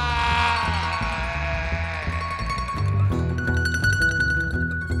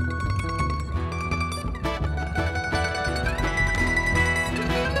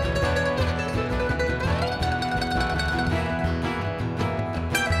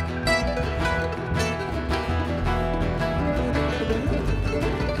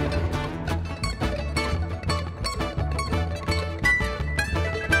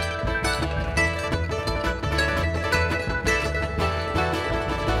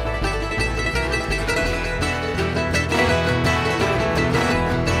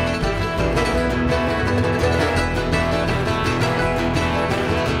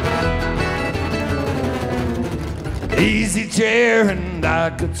 Easy chair, and I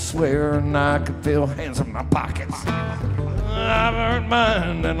could swear, and I could feel hands in my pockets. I've earned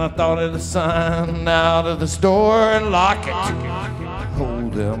mine, and I thought of the sign out of the store and lock it.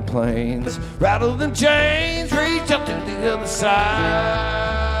 Hold them planes, rattle them chains, reach up to the other side.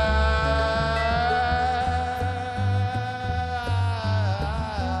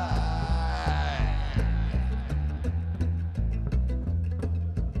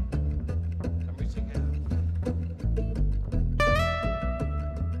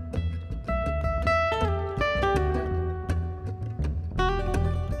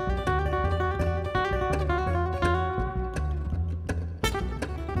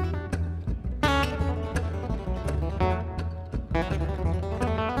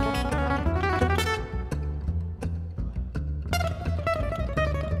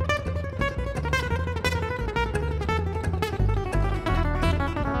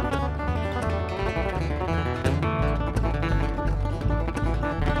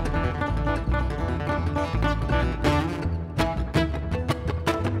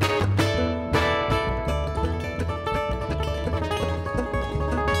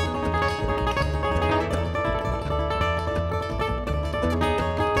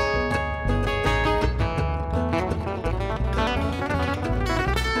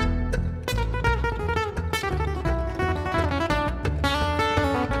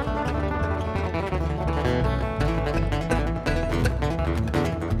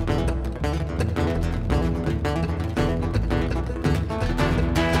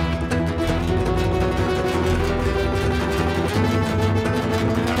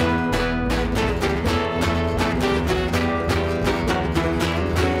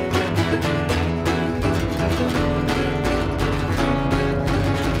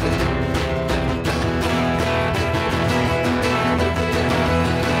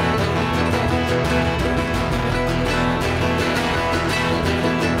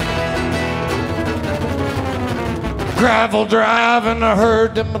 gravel drive, and I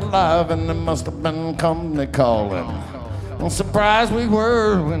heard them alive, and there must have been company calling. I'm surprised we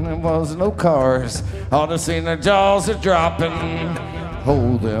were when there was no cars. Ought to seen their jaws are dropping.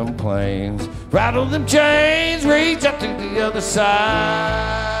 Hold them planes, rattle them chains, reach out to the other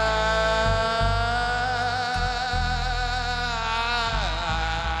side.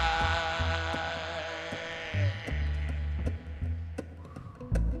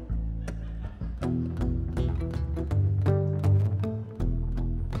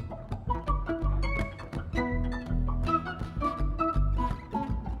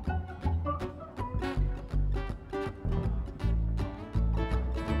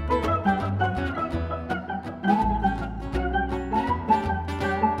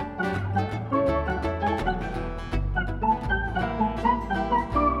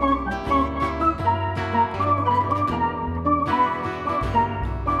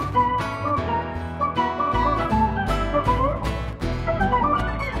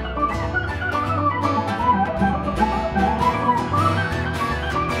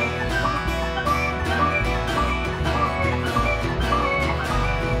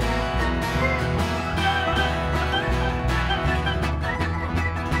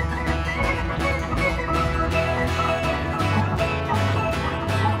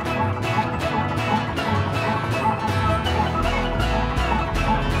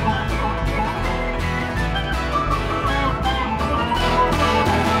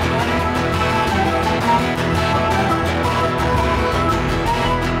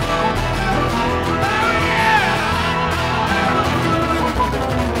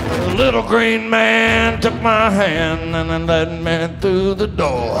 Little green man took my hand and then led me through the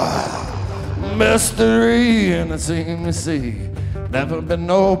door. Mystery, and it seemed to see never been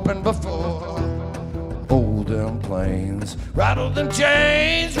opened before. Hold them planes, rattle them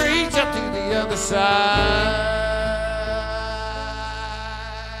chains, reach out to the other side.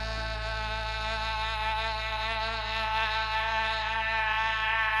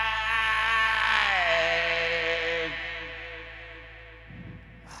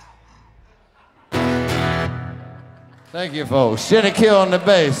 Thank you, folks. Jenny Keel on the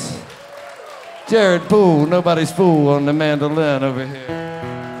bass. Jared Poole, nobody's fool, on the mandolin over here.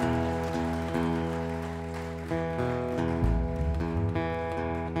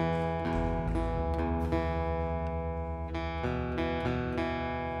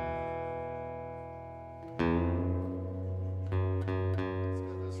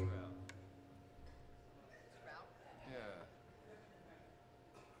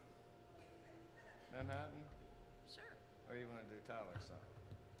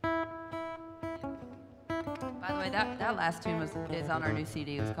 By the way, that last tune is on our new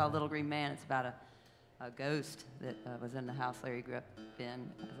CD. It's called Little Green Man. It's about a ghost that was in the house Larry grew up in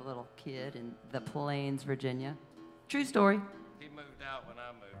as a little kid in the Plains, Virginia. True story. He moved out when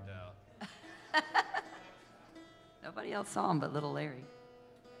I moved out. Nobody else saw him but little Larry.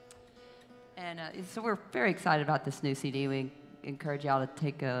 And so we're very excited about this new CD. We encourage y'all to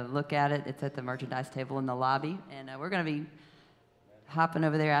take a look at it. It's at the merchandise table in the lobby. And we're going to be hopping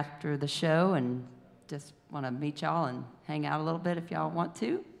over there after the show and just want to meet y'all and hang out a little bit if y'all want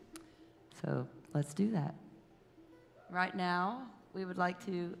to. So let's do that. Right now, we would like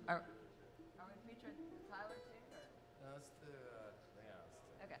to... Are we featuring Tyler too? Or? Let's do,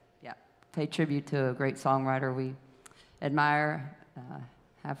 Okay, yeah. Pay tribute to a great songwriter we admire,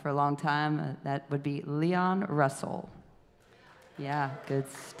 have for a long time. That would be Leon Russell. Yeah, good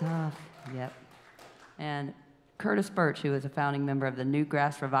stuff. Yep. And Curtis Birch, who was a founding member of the New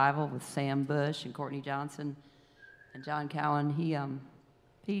Grass Revival with Sam Bush and Courtney Johnson and John Cowan,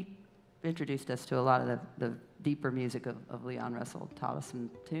 he introduced us to a lot of the deeper music of Leon Russell, taught us some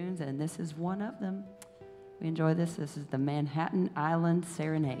tunes, and this is one of them. We enjoy this. This is the Manhattan Island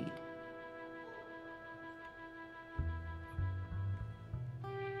Serenade.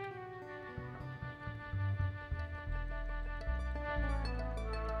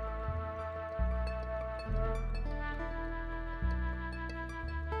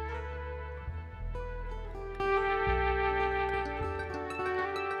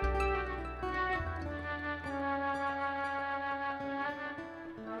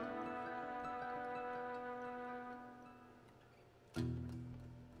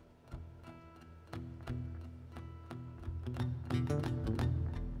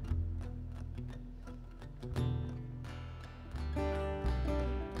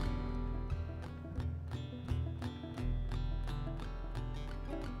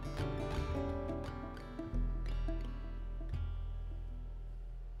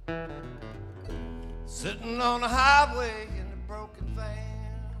 Sitting on the highway in a broken van,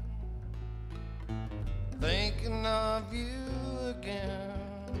 thinking of you again.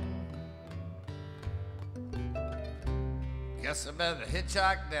 Guess I better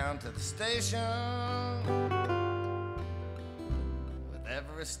hitchhike down to the station. With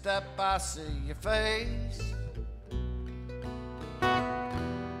every step I see your face,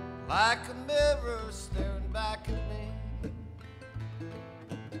 like a mirror staring back at me,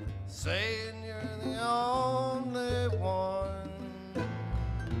 saying you're the only one,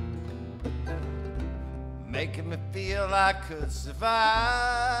 making me feel I could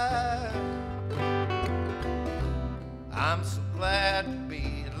survive. I'm so glad to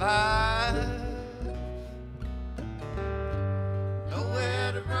be alive.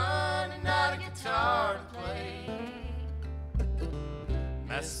 Nowhere to run and not a guitar to play.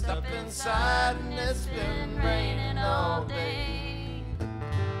 Messed up inside and it's been raining all day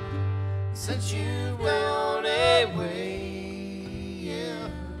since you went away. Yeah.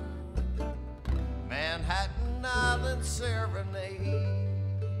 Manhattan Island Serenade.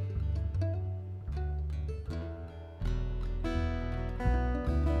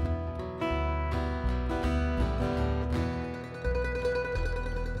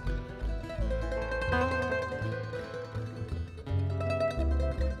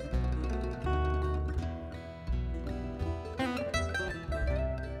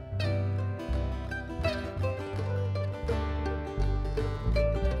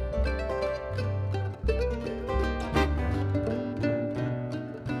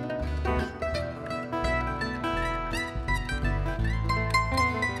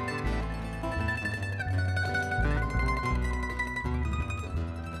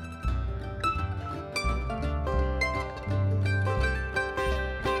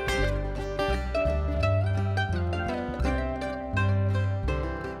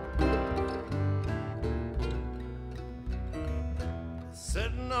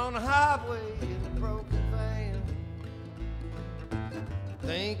 Sitting on the highway in a broken van,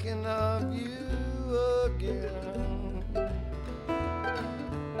 thinking of you again.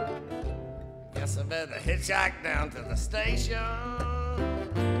 Guess I better hitchhike down to the station.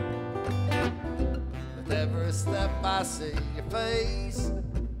 With every step I see your face,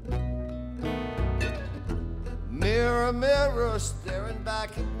 mirror, mirror staring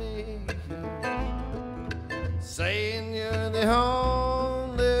back at me, saying you're the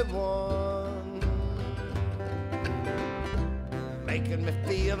only one, making me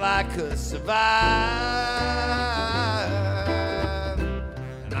feel I could survive.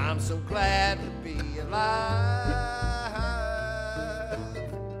 And I'm so glad to be alive.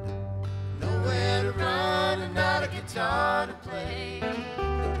 Nowhere to run and not a guitar to play.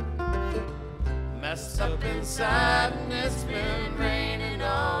 Messed up inside and it's been raining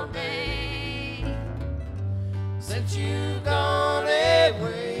all day since you've gone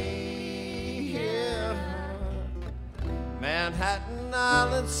away. Yeah. Manhattan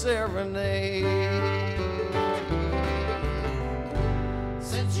Island Serenade.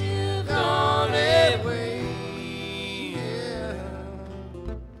 Since you've gone away. Yeah.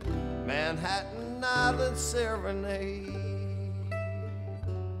 Manhattan Island Serenade.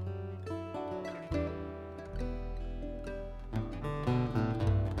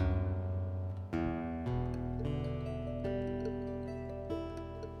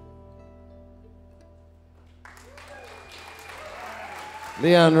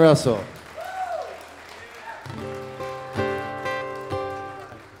 Leon Russell.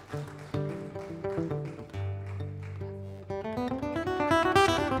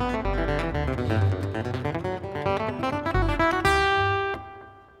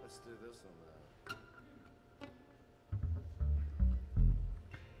 Let's do this one.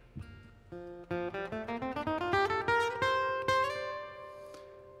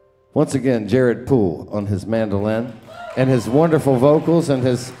 Once again, Jared Poole on his mandolin, and his wonderful vocals and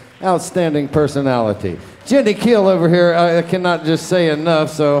his outstanding personality. Jenny Keel over here, I cannot just say enough,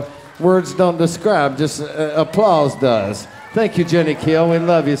 so words don't describe, just applause does. Thank you, Jenny Keel. We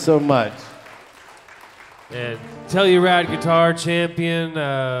love you so much. And Telluride guitar champion,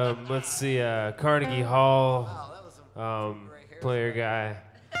 let's see, Carnegie Hall player guy.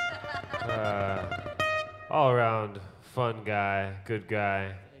 All around fun guy, good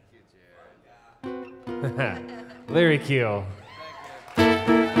guy. Larry Keel. Let's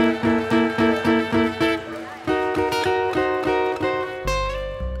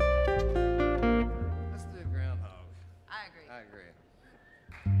do Groundhog. I agree. I agree.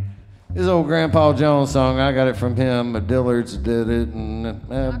 His old Grandpa Jones song, I got it from him. The Dillards did it, and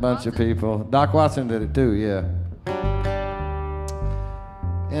a bunch of people. Doc Watson did it too, yeah.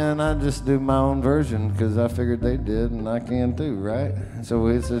 And then I just do my own version because I figured they did and I can too, right? So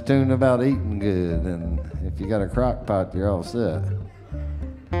it's a tune about eating good, and if you got a crock pot, you're all set.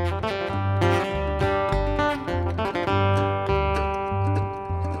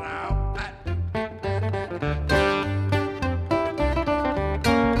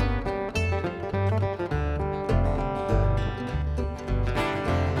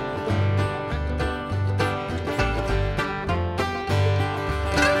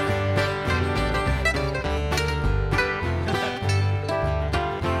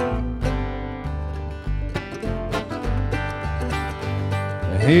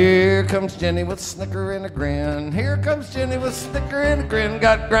 Here comes Jenny with a snicker and a grin. Here comes Jenny with a snicker and a grin.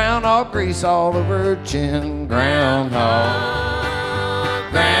 Got groundhog grease all over her chin. Groundhog,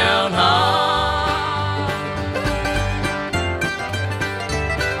 groundhog.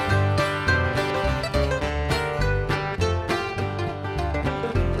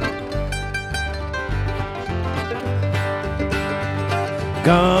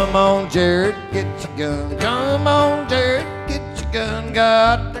 Come on, Jared, get your gun. Come on, Jared, get your gun.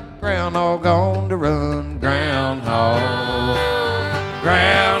 Got the groundhog on the run. Groundhog,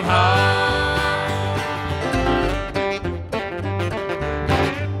 groundhog.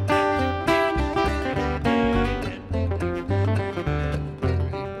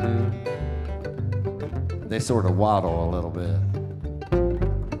 They sort of waddle a little bit.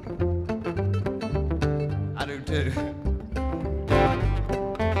 I do too.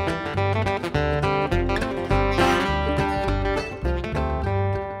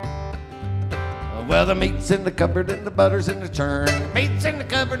 Well, the meat's in the cupboard and the butter's in the churn. Meat's in the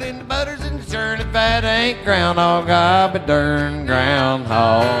cupboard and the butter's in the churn. If that ain't groundhog, I'll be darned.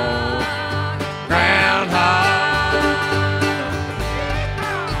 Groundhog, groundhog.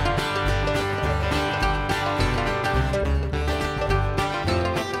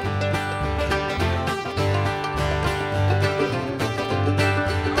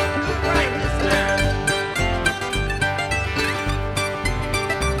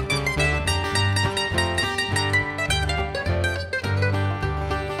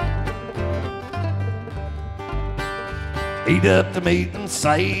 Eat up the meat and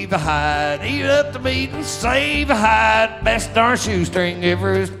save a hide. Eat up the meat and save a hide. Best darn shoestring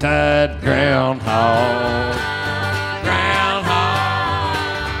ever is tied. Groundhog, groundhog.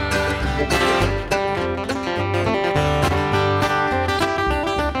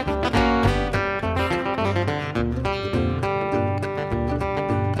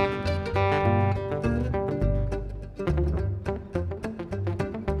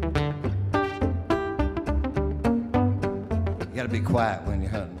 You gotta be quiet when you're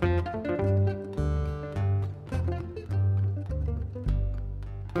hunting.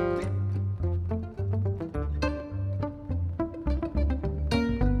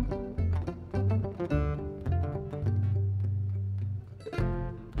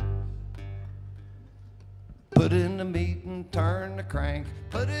 Put in the meat and turn the crank.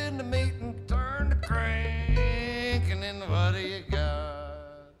 Put in the meat and turn the crank. And then what do you got?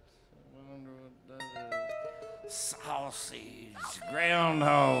 I wonder what that is. Sausage,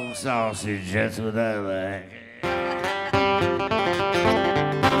 groundhog sausage, that's what I like.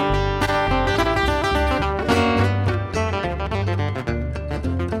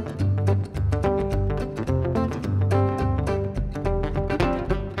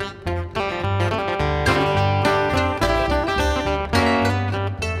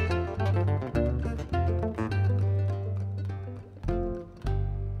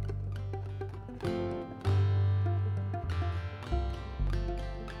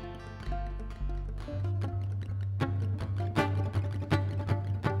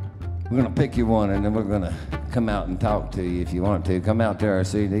 We're gonna pick you one, and then we're gonna come out and talk to you if you want to. Come out to our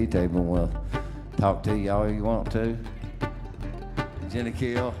CD table, and we'll talk to you all you want to. Jenny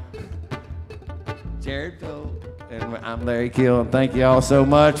Keel, Jared Poe, and I'm Larry Keel, and thank you all so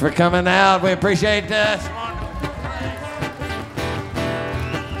much for coming out. We appreciate this.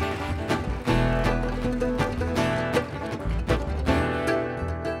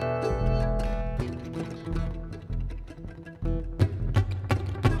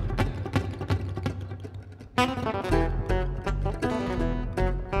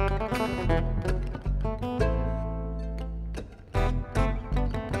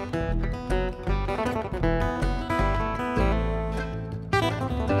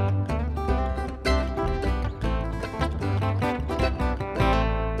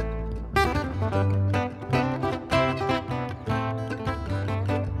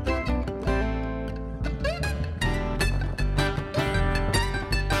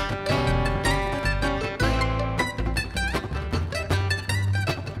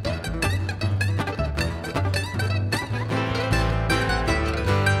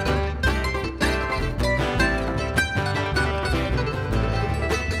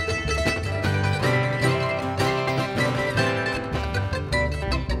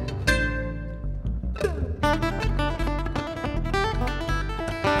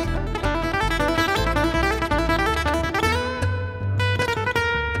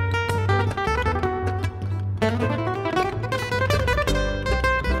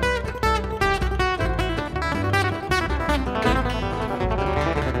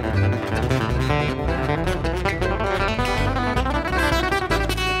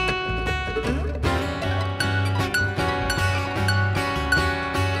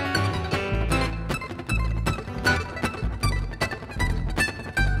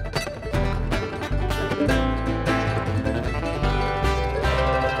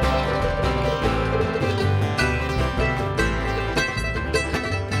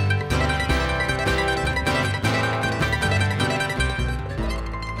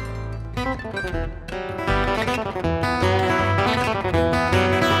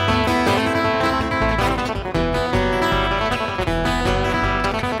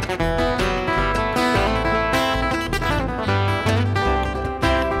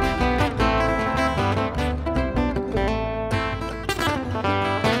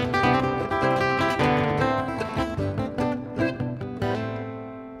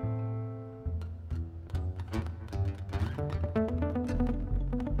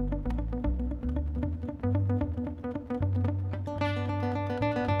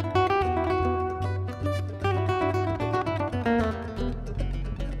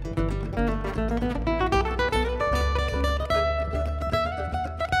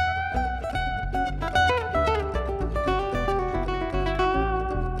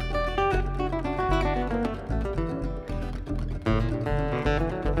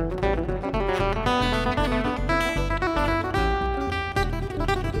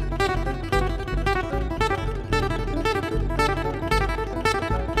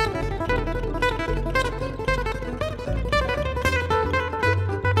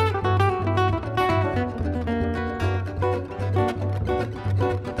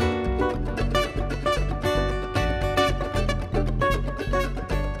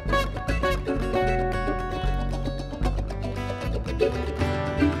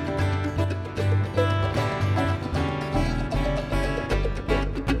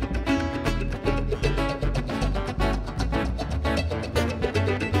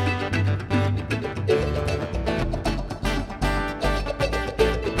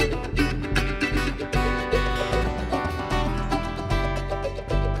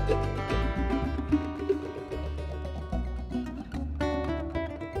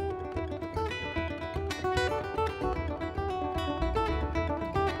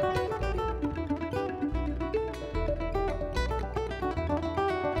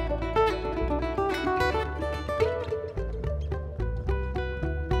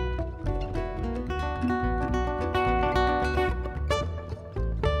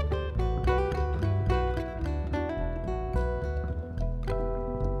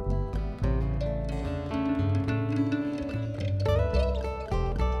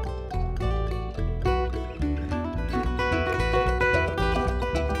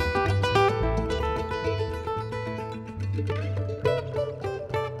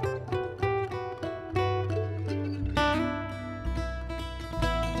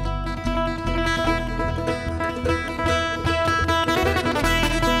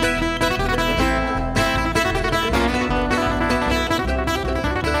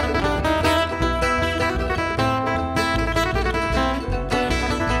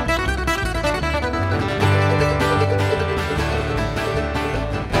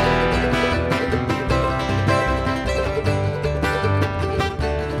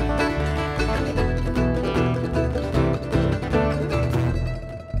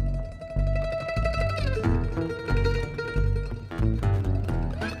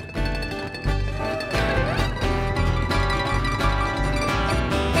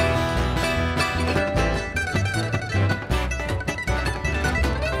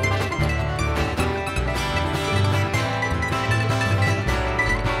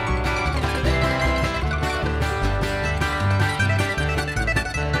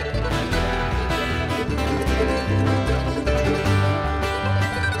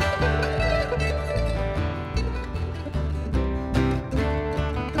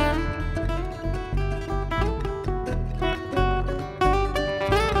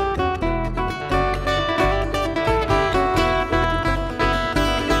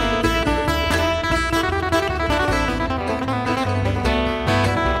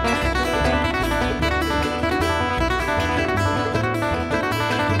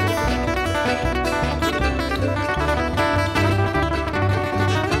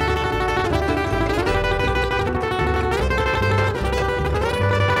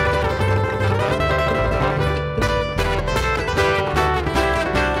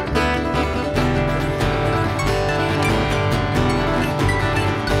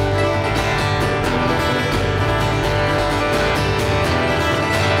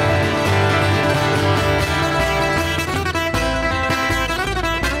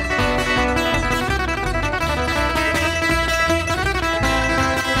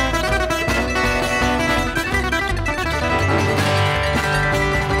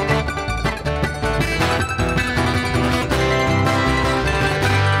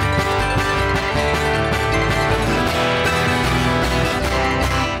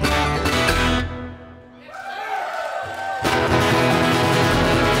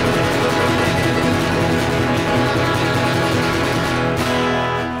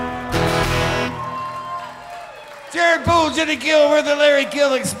 Jared Poole, Jenny Keel, we're the Larry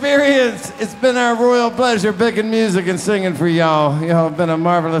Keel Experience. It's been our royal pleasure picking music and singing for y'all. Y'all have been a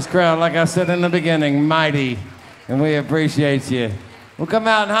marvelous crowd, like I said in the beginning, mighty, and we appreciate you. We'll come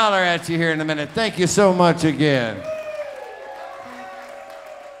out and holler at you here in a minute. Thank you so much again.